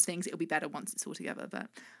probably one of those things, it'll be better once it's all together. But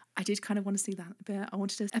I did kind of want to see that a bit. I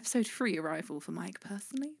wanted an episode 3 arrival for Mike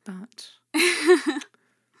personally, but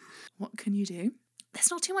what can you do?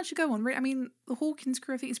 There's not too much to go on. I mean, the Hawkins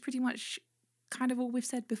crew, I think, is pretty much kind of all we've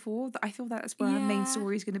said before. I feel that's where our main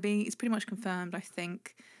story is going to be. It's pretty much confirmed, I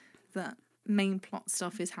think, that main plot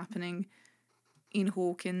stuff is happening in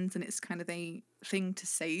Hawkins, and it's kind of a thing to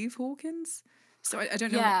save Hawkins. So I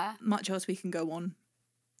don't know much else we can go on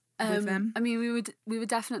with them. I mean, we were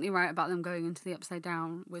definitely right about them going into the Upside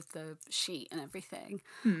Down with the sheet and everything.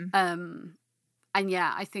 And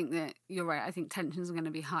yeah, I think that you're right. I think tensions are going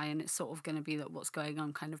to be high, and it's sort of going to be that what's going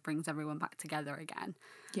on kind of brings everyone back together again.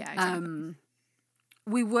 Yeah, exactly.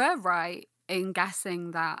 We were right in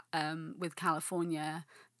guessing that with California,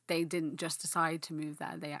 they didn't just decide to move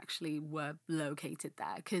there. They actually were located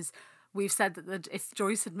there, because we've said that if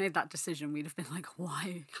Joyce had made that decision, we'd have been like,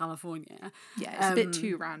 why California? Yeah, it's a bit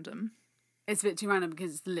too random. It's a bit too random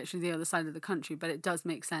because it's literally the other side of the country, but it does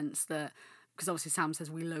make sense that, because obviously Sam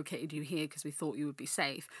says we located you here because we thought you would be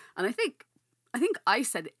safe. And I think I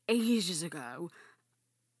said ages ago,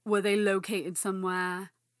 were they located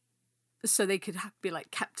somewhere so they could be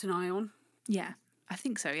like kept an eye on? Yeah, I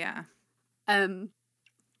think so, yeah. And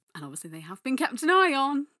obviously they have been kept an eye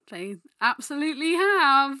on. They absolutely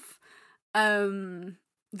have.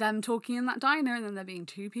 Them talking in that diner, and then there being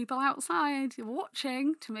 2 people outside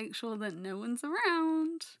watching to make sure that no one's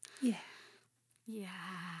around. Yeah. Yeah.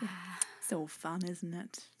 It's all fun, isn't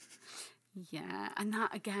it? Yeah, and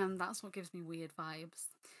that, again, that's what gives me weird vibes.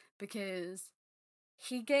 Because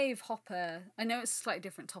he gave Hopper, I know it's a slightly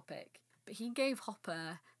different topic, but he gave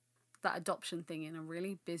Hopper that adoption thing in a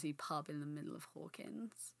really busy pub in the middle of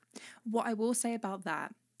Hawkins. What I will say about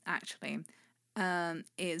that, actually,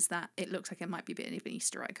 is that it looks like it might be a bit of an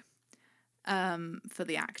Easter egg for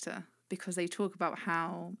the actor, because they talk about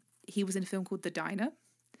how he was in a film called The Diner,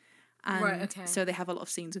 and right, okay. So they have a lot of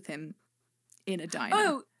scenes with him in a diner.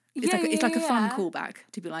 Oh, it's like a fun callback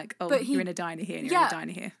to be like, oh, but you're in a diner here and you're in a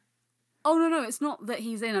diner here. Oh, no, it's not that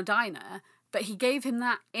he's in a diner, but he gave him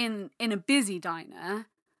that in a busy diner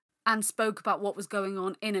and spoke about what was going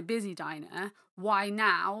on in a busy diner. Why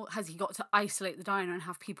now has he got to isolate the diner and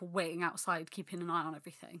have people waiting outside keeping an eye on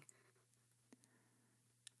everything?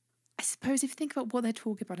 I suppose if you think about what they're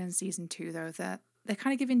talking about in season 2, though, that they're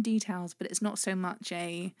kind of giving details, but it's not so much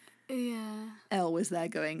Elle was there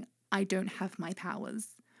going, I don't have my powers,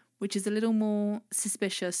 which is a little more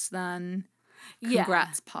suspicious than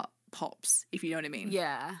congrats pops, if you know what I mean.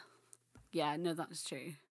 Yeah, no, that's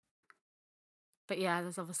true. But yeah,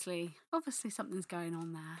 there's obviously something's going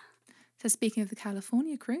on there. So speaking of the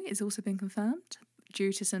California crew, it's also been confirmed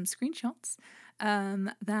due to some screenshots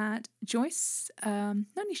that Joyce, not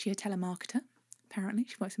only is she a telemarketer, apparently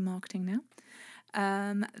she works in marketing now,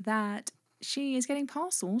 that she is getting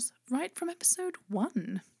parcels right from episode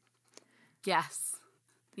 1. Yes.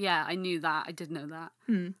 Yeah, I knew that. I did know that.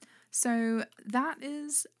 So that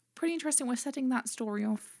is pretty interesting. We're setting that story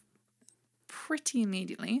off pretty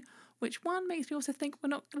immediately, which one makes me also think we're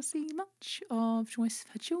not going to see much of Joyce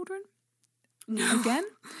for children again.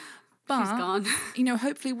 But, she's gone.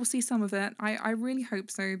 Hopefully we'll see some of it. I really hope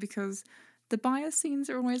so, because the bias scenes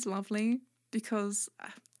are always lovely, because,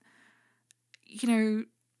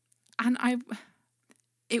 and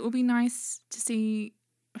it will be nice to see.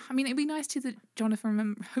 I mean, it'd be nice that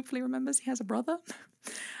Jonathan hopefully remembers he has a brother,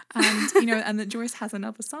 and and that Joyce has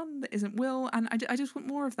another son that isn't Will, and I just want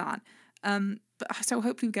more of that. But so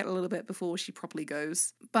hopefully we get a little bit before she properly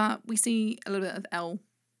goes. But we see a little bit of Elle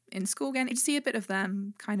in school again. You see a bit of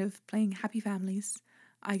them kind of playing happy families,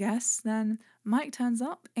 I guess. Then Mike turns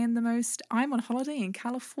up in the most I'm on holiday in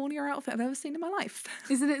California outfit I've ever seen in my life.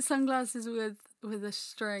 Isn't it sunglasses with a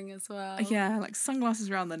string as well? Yeah, like sunglasses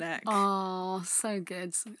around the neck. Oh, so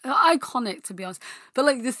good. Iconic, to be honest. But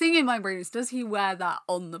like the thing in my brain is, does he wear that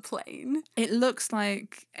on the plane? It looks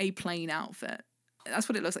like a plane outfit. That's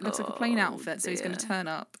what it looks like. It looks like a plane outfit. So he's going to turn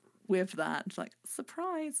up with that. It's like,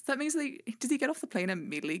 surprise. That means does he get off the plane and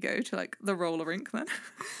immediately go to like the roller rink then?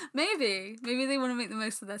 Maybe they want to make the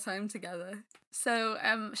most of their time together. So,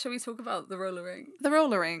 shall we talk about the roller rink? The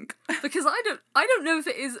roller rink. Because I don't know if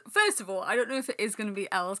it is. First of all, I don't know if it is going to be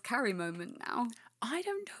Elle's Carrie moment now. I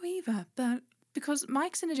don't know either, but because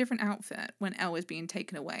Mike's in a different outfit when Elle is being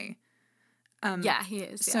taken away. Yeah, he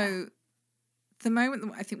is. Yeah. So the moment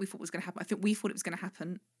that I think we thought was going to happen, I think we thought it was going to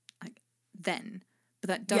happen like then, but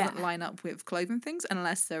that doesn't line up with clothing things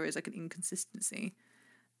unless there is like an inconsistency.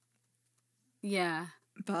 Yeah.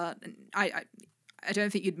 But I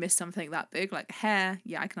don't think you'd miss something that big. Like hair,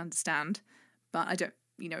 yeah, I can understand. But I don't,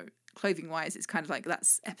 clothing wise, it's kind of like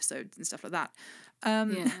that's episodes and stuff like that.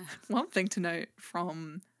 Yeah. One thing to note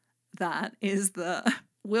from that is that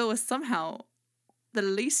Will is somehow the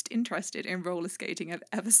least interested in roller skating I've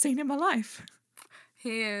ever seen in my life.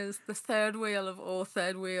 He is the third wheel of all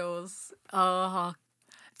third wheels. Oh,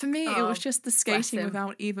 For me, it was just the skating him.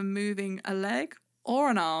 without even moving a leg or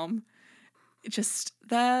an arm. Just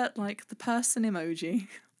they're like the person emoji.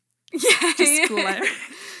 Yeah, Just glare.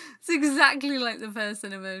 it's exactly like the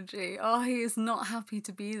person emoji. Oh, he is not happy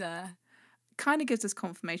to be there. Kind of gives us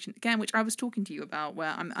confirmation again, which I was talking to you about,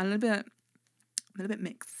 where I'm a little bit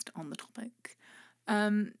mixed on the topic,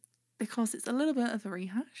 because it's a little bit of a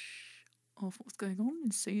rehash of what's going on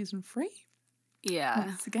in season 3. Yeah.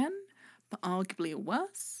 Once again, but arguably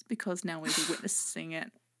worse because now we're witnessing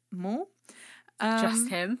it more. Just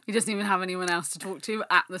him. He doesn't even have anyone else to talk to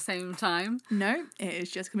at the same time. No, it is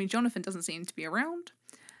just. I mean, Jonathan doesn't seem to be around.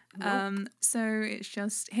 Nope. So it's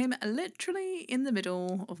just him literally in the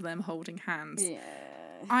middle of them holding hands. Yeah.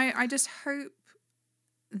 I just hope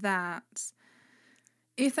that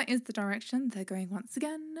if that is the direction they're going once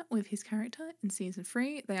again with his character in season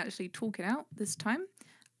 3, they actually talk it out this time.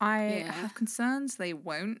 I have concerns they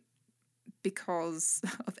won't because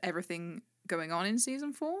of everything going on in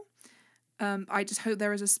season 4. I just hope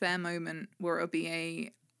there is a spare moment where it'll be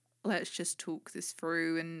let's just talk this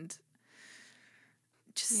through and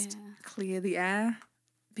just clear the air,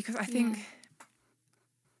 because I think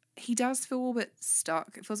he does feel a bit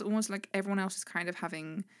stuck. It feels almost like everyone else is kind of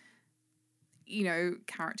having,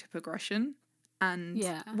 character progression, and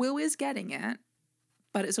Will is getting it,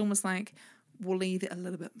 but it's almost like we'll leave it a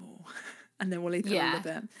little bit more and then we'll leave it a little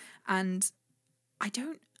bit, and I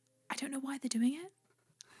don't know why they're doing it.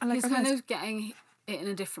 He's kind of getting it in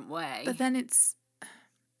a different way. But then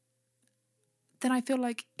I feel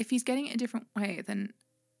like if he's getting it a different way, then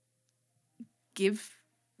give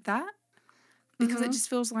that. Because it just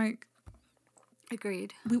feels like...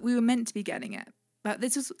 Agreed. We were meant to be getting it. But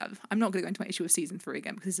this is... I'm not going to go into my issue with season 3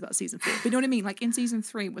 again because it's about season 4. But you know what I mean? Like in season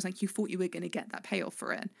 3, it was like you thought you were going to get that payoff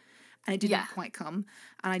for it. And it didn't quite come.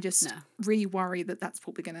 And I just really worry that that's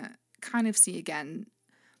what we're going to kind of see again.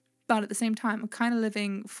 But at the same time, I'm kind of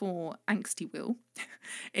living for angsty Will,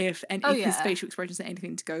 if his facial expressions are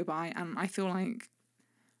anything to go by. And I feel like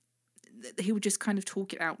he would just kind of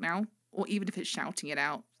talk it out now, or even if it's shouting it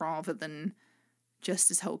out, rather than just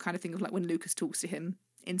this whole kind of thing of like when Lucas talks to him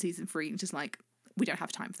in season 3, and just like, we don't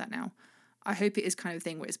have time for that now. I hope it is kind of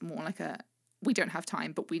thing where it's more like we don't have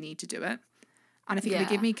time, but we need to do it. And if you're going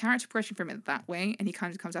to give me character progression from it that way, and he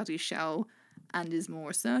kind of comes out of his shell and is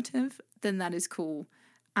more assertive, then that is cool.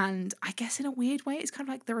 And I guess in a weird way, it's kind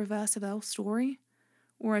of like the reverse of Elle's story.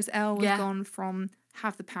 Whereas Elle has gone from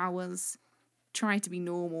have the powers, trying to be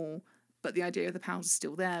normal, but the idea of the powers is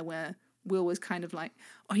still there, where Will was kind of like,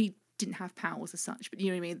 he didn't have powers as such, but you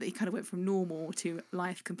know what I mean? That he kind of went from normal to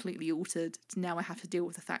life completely altered to now I have to deal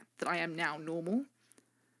with the fact that I am now normal.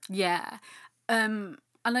 Yeah. And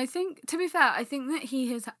I think, to be fair, I think that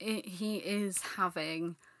he is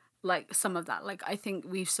having... like some of that, like I think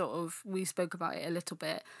we spoke about it a little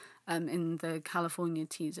bit in the California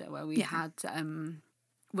teaser where we had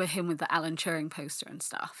with him with the Alan Turing poster and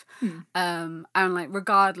stuff, and like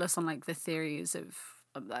regardless on like the theories of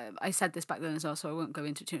I said this back then as well, so I won't go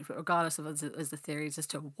into it too much, but regardless of as the theories as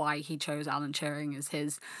to why he chose Alan Turing as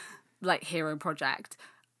his like hero project,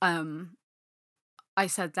 I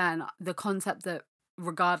said then the concept that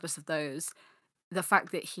regardless of those, the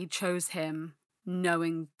fact that he chose him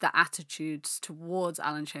knowing the attitudes towards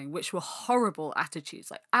Alan Turing, which were horrible attitudes,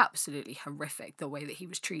 like absolutely horrific, the way that he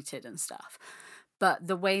was treated and stuff. But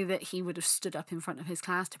the way that he would have stood up in front of his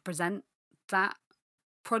class to present that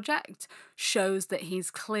project shows that he's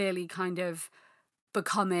clearly kind of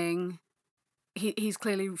becoming, he's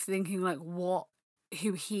clearly thinking like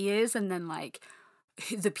who he is, and then like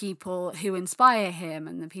the people who inspire him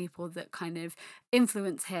and the people that kind of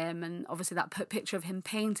influence him. And obviously that picture of him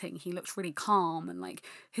painting, he looks really calm and like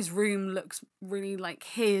his room looks really like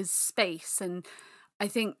his space. And I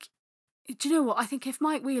think, do you know what? I think if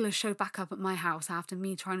Mike Wheeler showed back up at my house after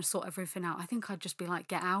me trying to sort everything out, I think I'd just be like,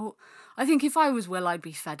 get out. I think if I was Will, I'd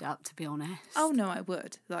be fed up, to be honest. Oh no, I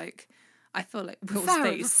would. Like, I feel like Will's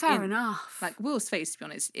face... Fair enough. Like, Will's face, to be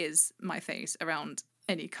honest, is my face around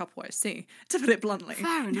any couple I see, to put it bluntly.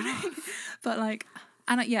 Fair enough. But like,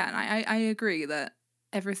 and I agree that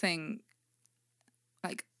everything,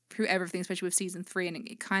 like through everything, especially with season 3, and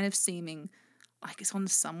it kind of seeming like it's on a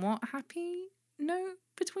somewhat happy note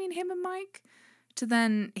between him and Mike, to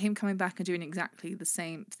then him coming back and doing exactly the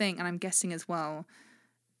same thing. And I'm guessing as well,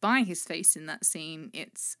 by his face in that scene,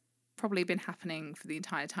 it's probably been happening for the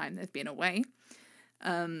entire time they've been away.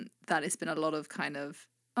 that it's been a lot of kind of,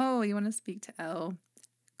 oh, you want to speak to Elle?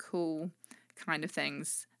 Cool, kind of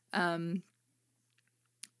things. So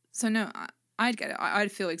no, I'd get it.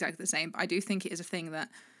 I'd feel exactly the same. But I do think it is a thing that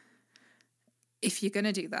if you're going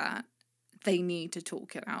to do that, they need to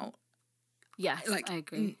talk it out. Yes, like I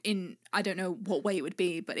agree. In I don't know what way it would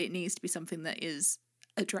be, but it needs to be something that is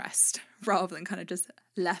addressed rather than kind of just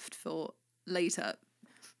left for later,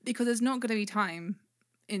 because there's not going to be time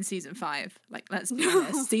in season 5. Like, let's be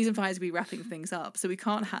honest, season 5 is going to be wrapping things up, so we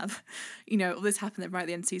can't have, all this happen right at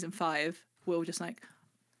the end of season 5. We're just like,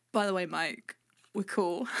 by the way, Mike, we're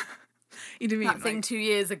cool. You know what I mean? That thing 2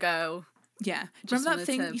 years ago. Yeah. Just Remember that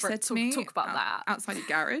thing wanted you said to me? Talk about that. Outside your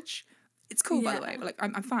garage? It's cool, by the Yeah. way. But, like,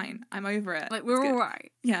 I'm fine. I'm over it. Like, we're all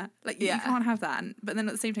right. Yeah. Like, you Yeah. can't have that. But then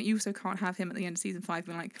at the same time, you also can't have him at the end of season 5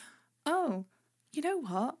 being like, oh, you know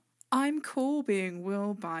what? I'm cool being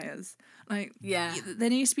Will Byers. Like, Yeah. there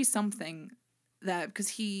needs to be something there,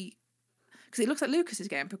 because it looks like Lucas is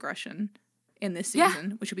getting progression in this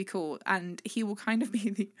season, which will be cool. And he will kind of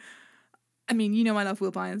be I love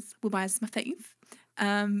Will Byers. Will Byers is my fave.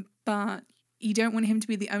 But you don't want him to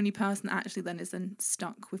be the only person that actually then is then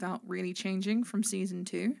stuck without really changing from season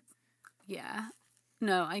 2. Yeah.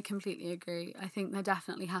 No, I completely agree. I think there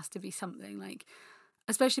definitely has to be something, like,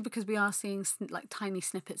 especially because we are seeing like tiny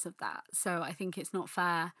snippets of that. So I think it's not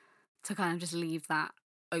fair to kind of just leave that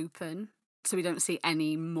open so we don't see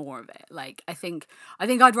any more of it. Like, I think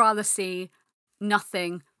I'd rather see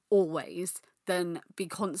nothing always than be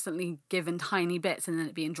constantly given tiny bits and then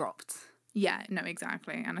it being dropped. Yeah, no,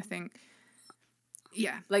 exactly. And I think,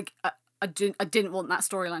 yeah. Like, I didn't want that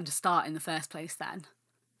storyline to start in the first place then.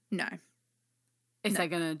 No. If they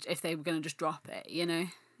were gonna just drop it,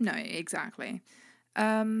 No, exactly.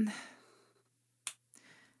 Yeah,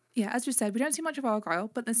 as we said, we don't see much of Argyle,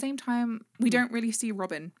 but at the same time, we don't really see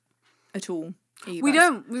Robin at all either. We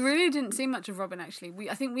don't. We really didn't see much of Robin, actually.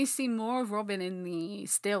 I think we see more of Robin in the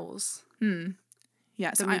stills.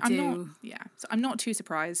 Yeah, so I'm not too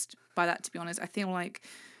surprised by that, to be honest. I feel like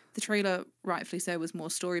the trailer, rightfully so, was more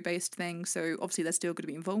story-based thing, so obviously they're still going to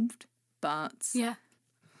be involved, but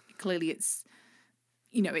clearly it's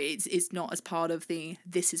not as part of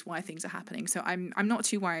this is why things are happening. So I'm not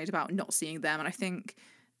too worried about not seeing them, and I think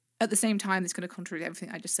at the same time it's going to contradict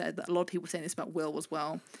everything I just said, that a lot of people are saying this about Will as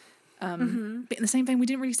well. But in the same vein, we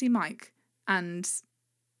didn't really see Mike, and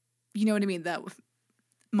you know what I mean, that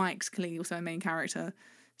Mike's clearly also a main character,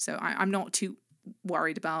 so I'm not too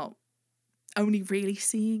worried about only really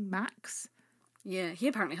seeing Max. Yeah, he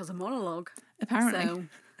apparently has a monologue. Apparently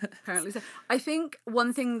so. I think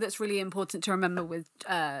one thing that's really important to remember with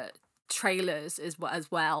trailers as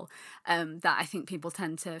well, that I think people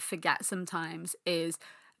tend to forget sometimes, is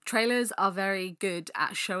trailers are very good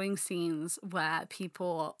at showing scenes where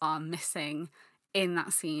people are missing in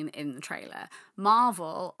that scene in the trailer.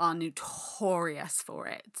 Marvel are notorious for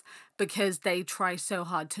it because they try so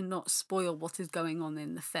hard to not spoil what is going on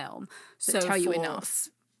in the film. So tell you enough.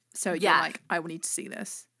 So you're like, I will need to see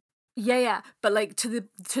this. Yeah, but like to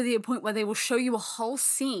the point where they will show you a whole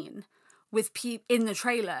scene with in the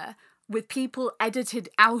trailer with people edited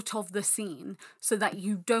out of the scene so that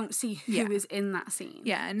you don't see who is in that scene.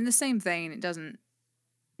 Yeah, and in the same vein, it doesn't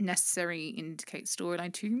necessarily indicate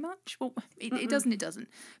storyline too much. Well, it doesn't.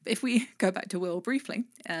 But if we go back to Will briefly,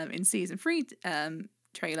 in season 3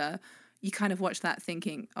 trailer, you kind of watch that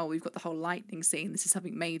thinking, oh, we've got the whole lightning scene, this is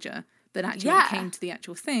something major. But actually, when it came to the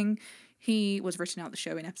actual thing, he was written out the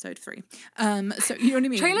show in episode 3. So you know what I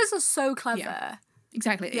mean? Trailers are so clever. Yeah,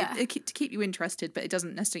 exactly. Yeah. It to keep you interested, but it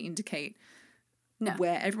doesn't necessarily indicate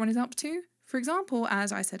where everyone is up to. For example,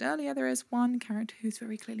 as I said earlier, there is one character who's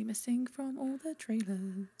very clearly missing from all the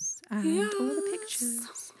trailers and all the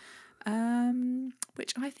pictures,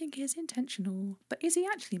 which I think is intentional. But is he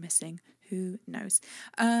actually missing? Who knows?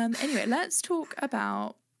 Anyway, let's talk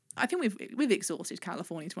about... I think we've exhausted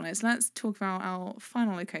California, to be honest. Let's talk about our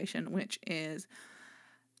final location, which is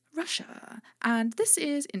Russia. And this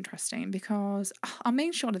is interesting because our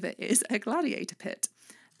main shot of it is a gladiator pit.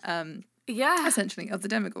 Essentially, of the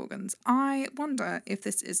Demogorgons. I wonder if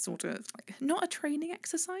this is sort of like not a training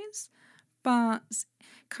exercise, but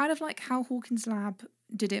kind of like how Hawkins' lab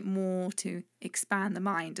did it more to expand the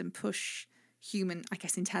mind and push human, I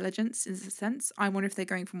guess, intelligence in a sense. I wonder if they're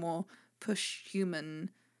going for more push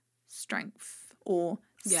human strength or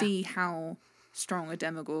see how strong a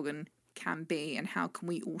Demogorgon can be and how can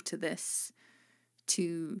we alter this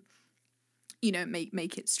to,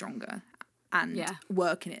 make it stronger. And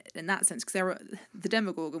work in it in that sense, because the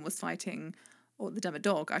Demogorgon was fighting, or the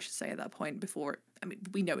Demodog, I should say, at that point before.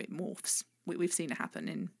 We know it morphs. We've seen it happen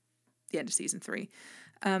in the end of season 3.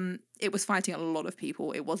 It was fighting a lot of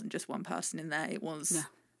people. It wasn't just one person in there. It was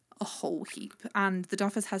a whole heap. And the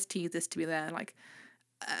Duffers has teased this to be their, like,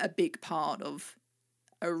 a big part of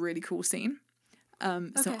a really cool scene.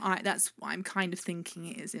 So that's what I'm kind of thinking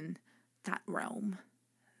it is in that realm,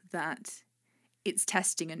 that it's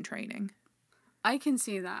testing and training. I can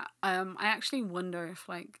see that. I actually wonder if,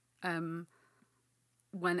 like,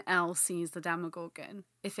 when Elle sees the Demogorgon,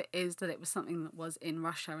 if it is that it was something that was in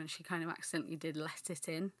Russia and she kind of accidentally did let it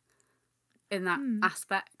in that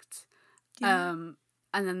aspect. Yeah.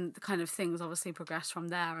 And then the kind of things obviously progress from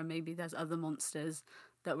there, and maybe there's other monsters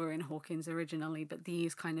that were in Hawkins originally, but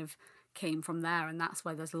these kind of came from there, and that's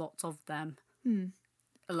why there's lots of them.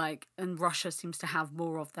 Like, and Russia seems to have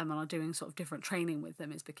more of them and are doing sort of different training with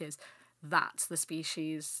them, is because that's the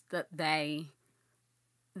species that they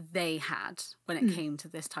had when it came to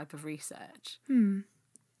this type of research.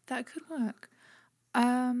 That could work.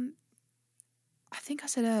 I think I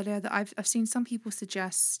said earlier that I've seen some people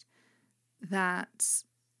suggest that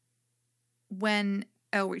when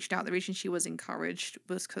Elle reached out, the reason she was encouraged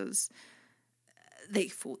was because they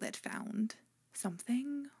thought they'd found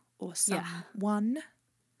something or someone.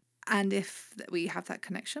 And if we have that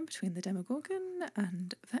connection between the Demogorgon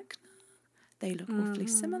and Vecna, they look awfully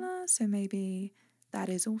similar, so maybe that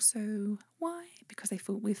is also why, because they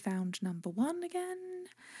thought we found number 1 again.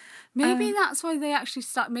 Maybe that's why they actually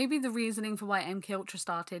maybe the reasoning for why MK Ultra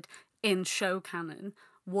started in show canon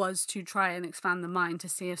was to try and expand the mind to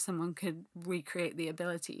see if someone could recreate the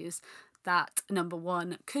abilities that number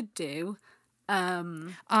 1 could do.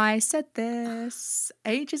 I said this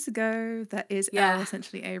ages ago. That is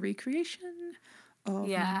essentially a recreation of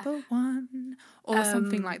number 1 or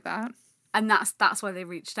something like that. And that's why they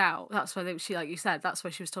reached out. That's why she, like you said, that's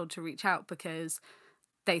why she was told to reach out, because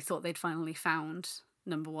they thought they'd finally found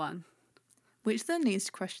number 1. Which then leads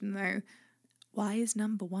to question, though, why is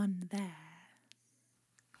number 1 there?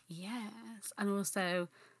 Yes. And also,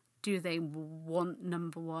 do they want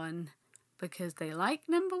number 1 because they like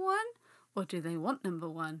number 1? Or do they want number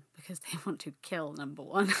 1 because they want to kill number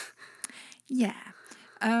 1? Yeah.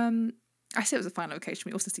 I said it was a final location.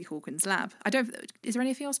 We also see Hawkins' lab. Is there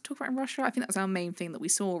anything else to talk about in Russia? I think that was our main thing that we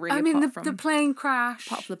saw, really. I mean, the plane crash.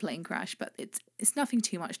 Apart from the plane crash, but it's nothing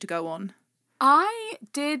too much to go on. I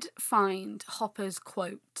did find Hopper's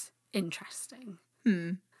quote interesting.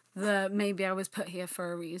 Maybe I was put here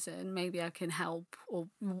for a reason. Maybe I can help, or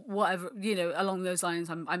whatever, along those lines.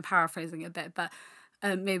 I'm paraphrasing a bit, but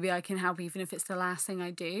maybe I can help even if it's the last thing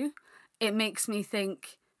I do. It makes me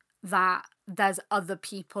think that there's other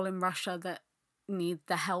people in Russia that need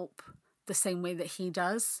the help the same way that he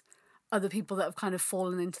does. Other people that have kind of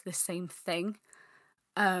fallen into the same thing.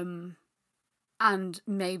 And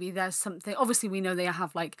maybe there's something, obviously we know they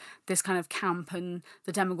have like this kind of camp and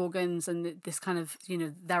the Demogorgons and this kind of,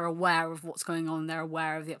 they're aware of what's going on. They're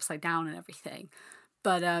aware of the Upside Down and everything.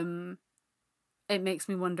 But it makes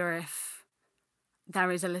me wonder if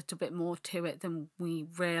there is a little bit more to it than we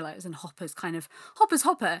realise. And Hopper's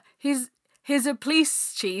Hopper. He's a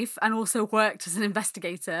police chief and also worked as an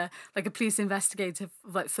investigator, like a police investigator,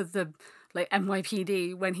 like for the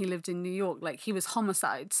NYPD when he lived in New York. Like, he was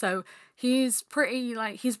homicide, so he's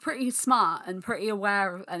pretty smart and pretty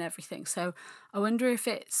aware and everything. So I wonder if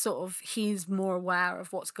it's sort of he's more aware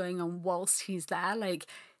of what's going on whilst he's there. Like,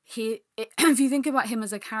 if you think about him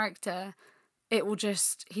as a character,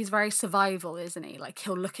 he's very survival, isn't he? Like,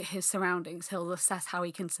 he'll look at his surroundings, he'll assess how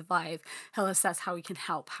he can survive, he'll assess how he can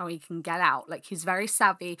help, how he can get out. Like, he's very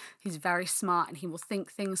savvy, he's very smart, and he will think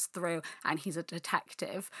things through, and he's a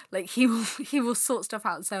detective. Like, he will sort stuff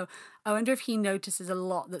out. So I wonder if he notices a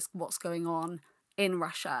lot that's what's going on in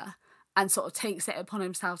Russia and sort of takes it upon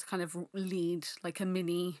himself to kind of lead like a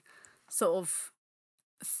mini sort of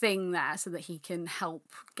thing there so that he can help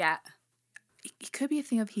get... It could be a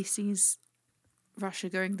thing of he sees Russia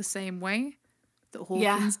going the same way that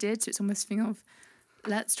Hawkins did, so it's almost a thing of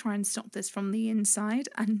let's try and stop this from the inside,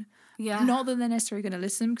 and not that they're necessarily going to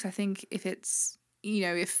listen, because I think if it's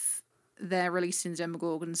if they're releasing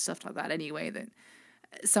Demogorgon and stuff like that anyway, then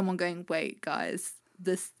someone going, wait guys,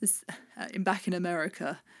 this back in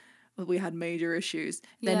America we had major issues,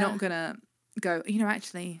 they're not gonna go,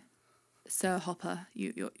 actually, Sir Hopper,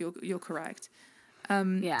 you're correct.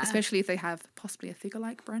 Especially if they have possibly a figure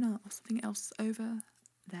like Brenner or something else over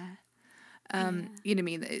there. You know what I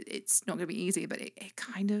mean? It's not going to be easy, but it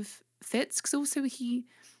kind of fits, because also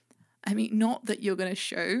not that you're going to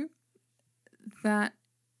show that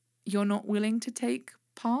you're not willing to take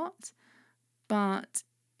part, but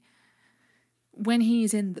when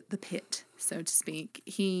he's in the pit, so to speak,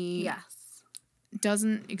 he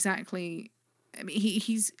doesn't exactly I mean,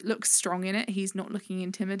 he's looks strong in it. He's not looking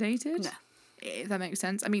intimidated. No. If that makes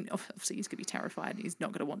sense. I mean, obviously he's going to be terrified. He's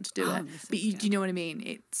not going to want to do it. But do you know what I mean?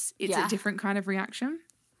 It's a different kind of reaction.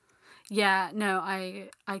 Yeah, no, I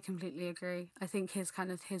completely agree. I think his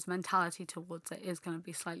mentality towards it is going to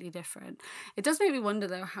be slightly different. It does make me wonder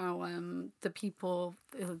though how the people,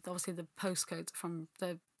 obviously the postcodes from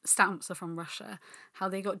the stamps are from Russia, how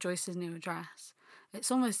they got Joyce's new address.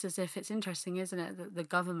 It's almost as if it's interesting, isn't it, that the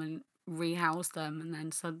government rehoused them and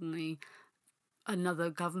then suddenly another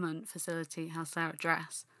government facility has their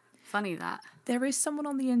address. Funny that. There is someone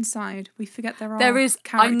on the inside. We forget there are. There is.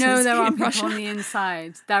 I know there are people Russia. on the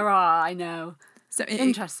inside. There are. I know. So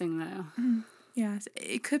interesting though. Yes,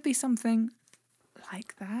 it could be something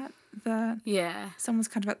like that. Someone's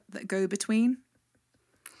kind of at the go between.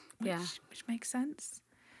 Which makes sense.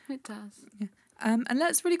 It does. Yeah. And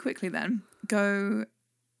let's really quickly then go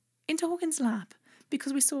into Hawkins' lab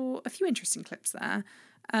because we saw a few interesting clips there.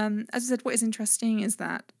 As I said, what is interesting is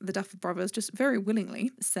that the Duffer Brothers just very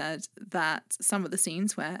willingly said that some of the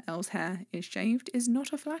scenes where Elle's hair is shaved is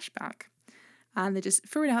not a flashback. And they just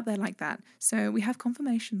threw it out there like that. So we have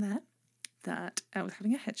confirmation there that Elle's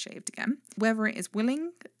having her head shaved again. Whether it is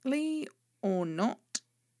willingly or not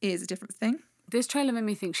is a different thing. This trailer made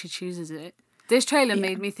me think she chooses it. This trailer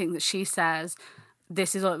made me think that she says,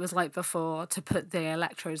 this is what it was like before, to put the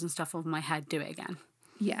electrodes and stuff on my head, do it again.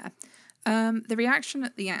 Yeah. The reaction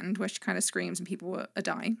at the end, where she kind of screams and people are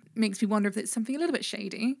dying, makes me wonder if it's something a little bit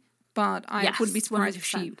shady. But I wouldn't be surprised 100%. If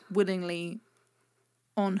she willingly,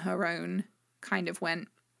 on her own, kind of went,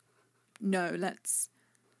 no, let's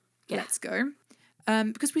go.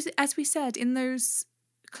 Because as we said in those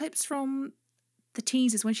clips from the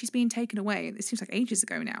teasers when she's being taken away, it seems like ages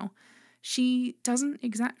ago now, she doesn't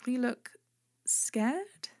exactly look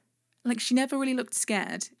scared. Like she never really looked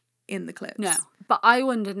scared in the clips. No. But I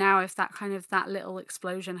wonder now if that little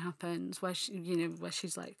explosion happens where where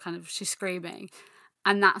she's like she's screaming,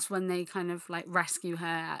 and that's when they kind of like rescue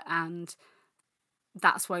her, and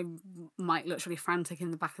that's why Mike looks really frantic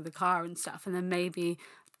in the back of the car and stuff, and then maybe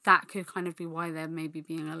that could kind of be why they're maybe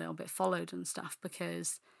being a little bit followed and stuff,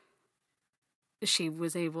 because it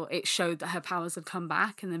showed that her powers had come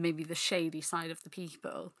back, and then maybe the shady side of the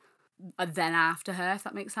people are then after her, if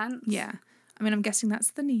that makes sense. Yeah. I mean, I'm guessing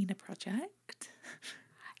that's the Nina project.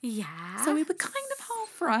 Yeah. So we were kind of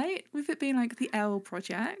half right with it being like the Elle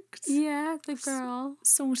project. Yeah, the girl.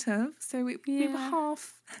 Sort of. So we were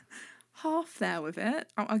half there with it.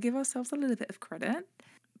 I'll give ourselves a little bit of credit.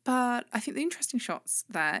 But I think the interesting shots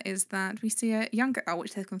there is that we see a younger Elle,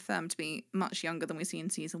 which they're confirmed to be much younger than we see in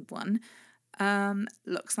season 1.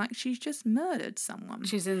 Looks like she's just murdered someone.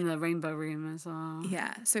 She's in the rainbow room as well.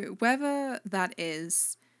 Yeah. So whether that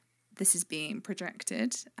is... this is being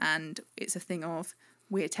projected and it's a thing of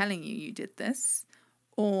we're telling you did this,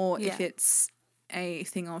 or if it's a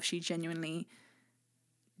thing of she genuinely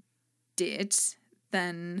did,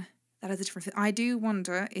 then that is a different thing. I do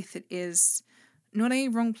wonder if it is not a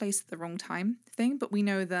wrong place at the wrong time thing, but we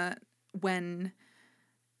know that when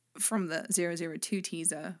from the 002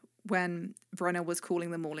 teaser, when Brenner was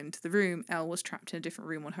calling them all into the room, Elle was trapped in a different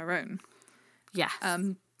room on her own. Yeah.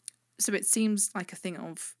 So it seems like a thing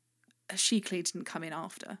of she clearly didn't come in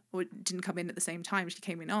after, or didn't come in at the same time, she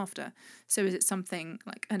came in after. So is it something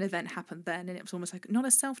like an event happened then and it was almost like not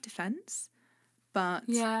a self-defense, but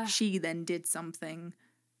she then did something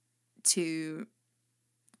to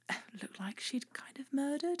look like she'd kind of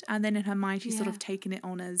murdered, and then in her mind she's sort of taken it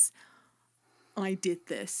on as I did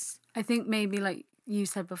this. I think maybe like you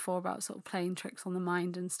said before about sort of playing tricks on the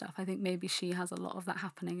mind and stuff, I think maybe she has a lot of that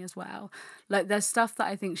happening as well. Like there's stuff that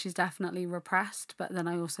I think she's definitely repressed, but then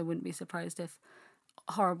I also wouldn't be surprised if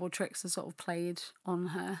horrible tricks are sort of played on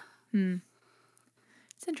her.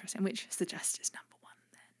 It's interesting, which suggests is number 1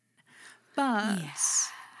 then. But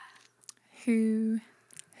who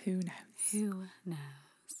knows? Who knows?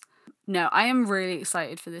 No, I am really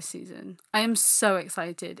excited for this season. I am so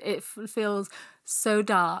excited. It feels so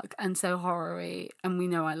dark and so horror-y, and we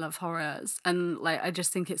know I love horrors. And like, I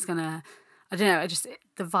just think it's gonna, I don't know,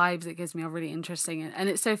 the vibes it gives me are really interesting. And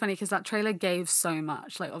it's so funny because that trailer gave so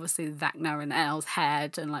much, like obviously Vecna and Elle's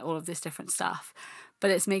head and like all of this different stuff.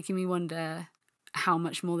 But it's making me wonder how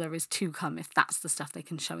much more there is to come if that's the stuff they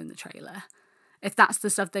can show in the trailer. If that's the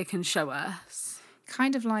stuff they can show us.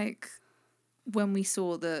 Kind of like when we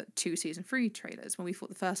saw the 2 season 3 trailers, when we thought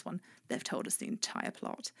the first one, they've told us the entire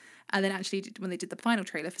plot. And then actually when they did the final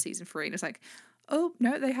trailer for season 3, it was like, oh,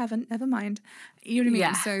 no, they haven't, never mind. You know what I mean?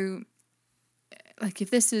 Yeah. So, like,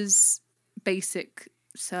 if this is basic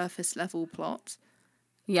surface level plot,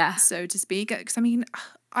 yeah, so to speak, because I mean,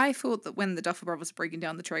 I thought that when the Duffer Brothers were breaking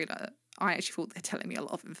down the trailer, I actually thought they're telling me a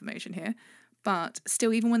lot of information here. But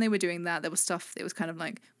still, even when they were doing that, there was stuff that was kind of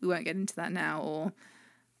like, we won't get into that now, or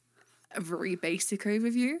a very basic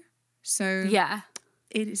overview. So Yeah.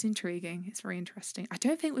 it is intriguing. It's very interesting. I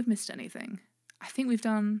don't think we've missed anything. I think we've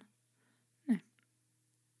done... No.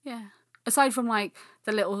 Yeah. Aside from like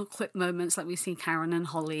the little clip moments, like we see Karen and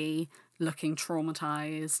Holly looking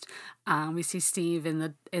traumatized, and we see Steve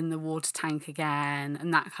in the water tank again,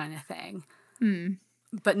 and that kind of thing.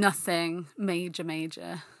 But nothing major.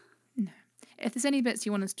 No. If there's any bits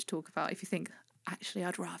you want us to talk about, if you think, actually,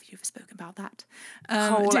 I'd rather you have spoken about that.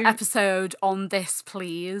 Whole episode on this,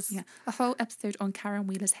 please. Yeah, a whole episode on Karen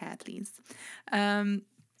Wheeler's hair, please. I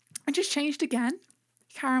just changed again.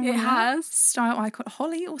 Karen Wheeler, has. style icon.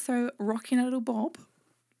 Holly also rocking a little bob.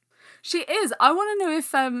 She is. I want to know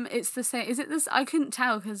if it's the same. Is it this? I couldn't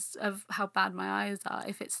tell because of how bad my eyes are.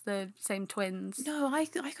 If it's the same twins. No, I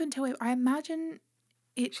couldn't tell. I imagine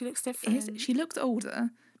it. She looks different. She looks older,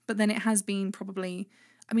 but then it has been probably.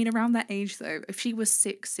 I mean, around that age though. If she was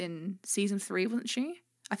 6 in season 3, wasn't she?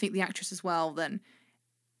 I think the actress as well. Then,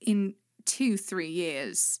 in 2-3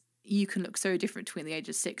 years, you can look so different between the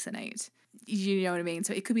ages 6 and 8. You know what I mean?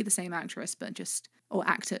 So it could be the same actress, but just, or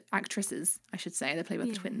actresses, I should say. They play by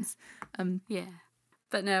the twins. Yeah.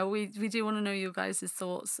 But no, we do want to know your guys'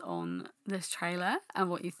 thoughts on this trailer and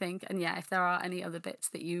what you think. And yeah, if there are any other bits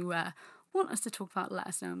that you want us to talk about, let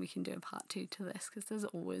us know and we can do a part 2 to this, because there's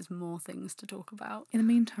always more things to talk about. In the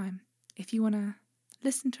meantime, if you want to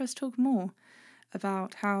listen to us talk more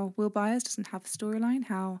about how Will Byers doesn't have a storyline,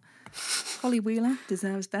 how Holly Wheeler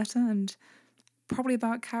deserves better, and probably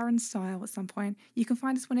about Karen's style at some point, you can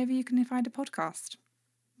find us whenever you can find a podcast.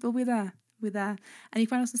 We'll be there. We're there. And you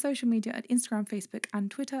find us on social media at Instagram, Facebook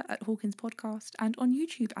and Twitter at Hawkins Podcast, and on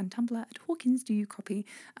YouTube and Tumblr at Hawkins Do You Copy.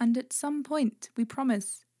 And at some point, we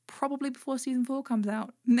promise, probably before season 4 comes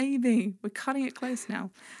out, maybe, we're cutting it close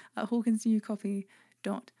now, at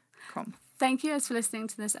hawkinsdoyoucopy.com. Thank you guys for listening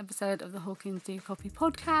to this episode of the Hawkins Do You Copy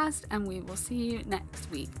podcast, and we will see you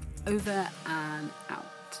next week. Over and out.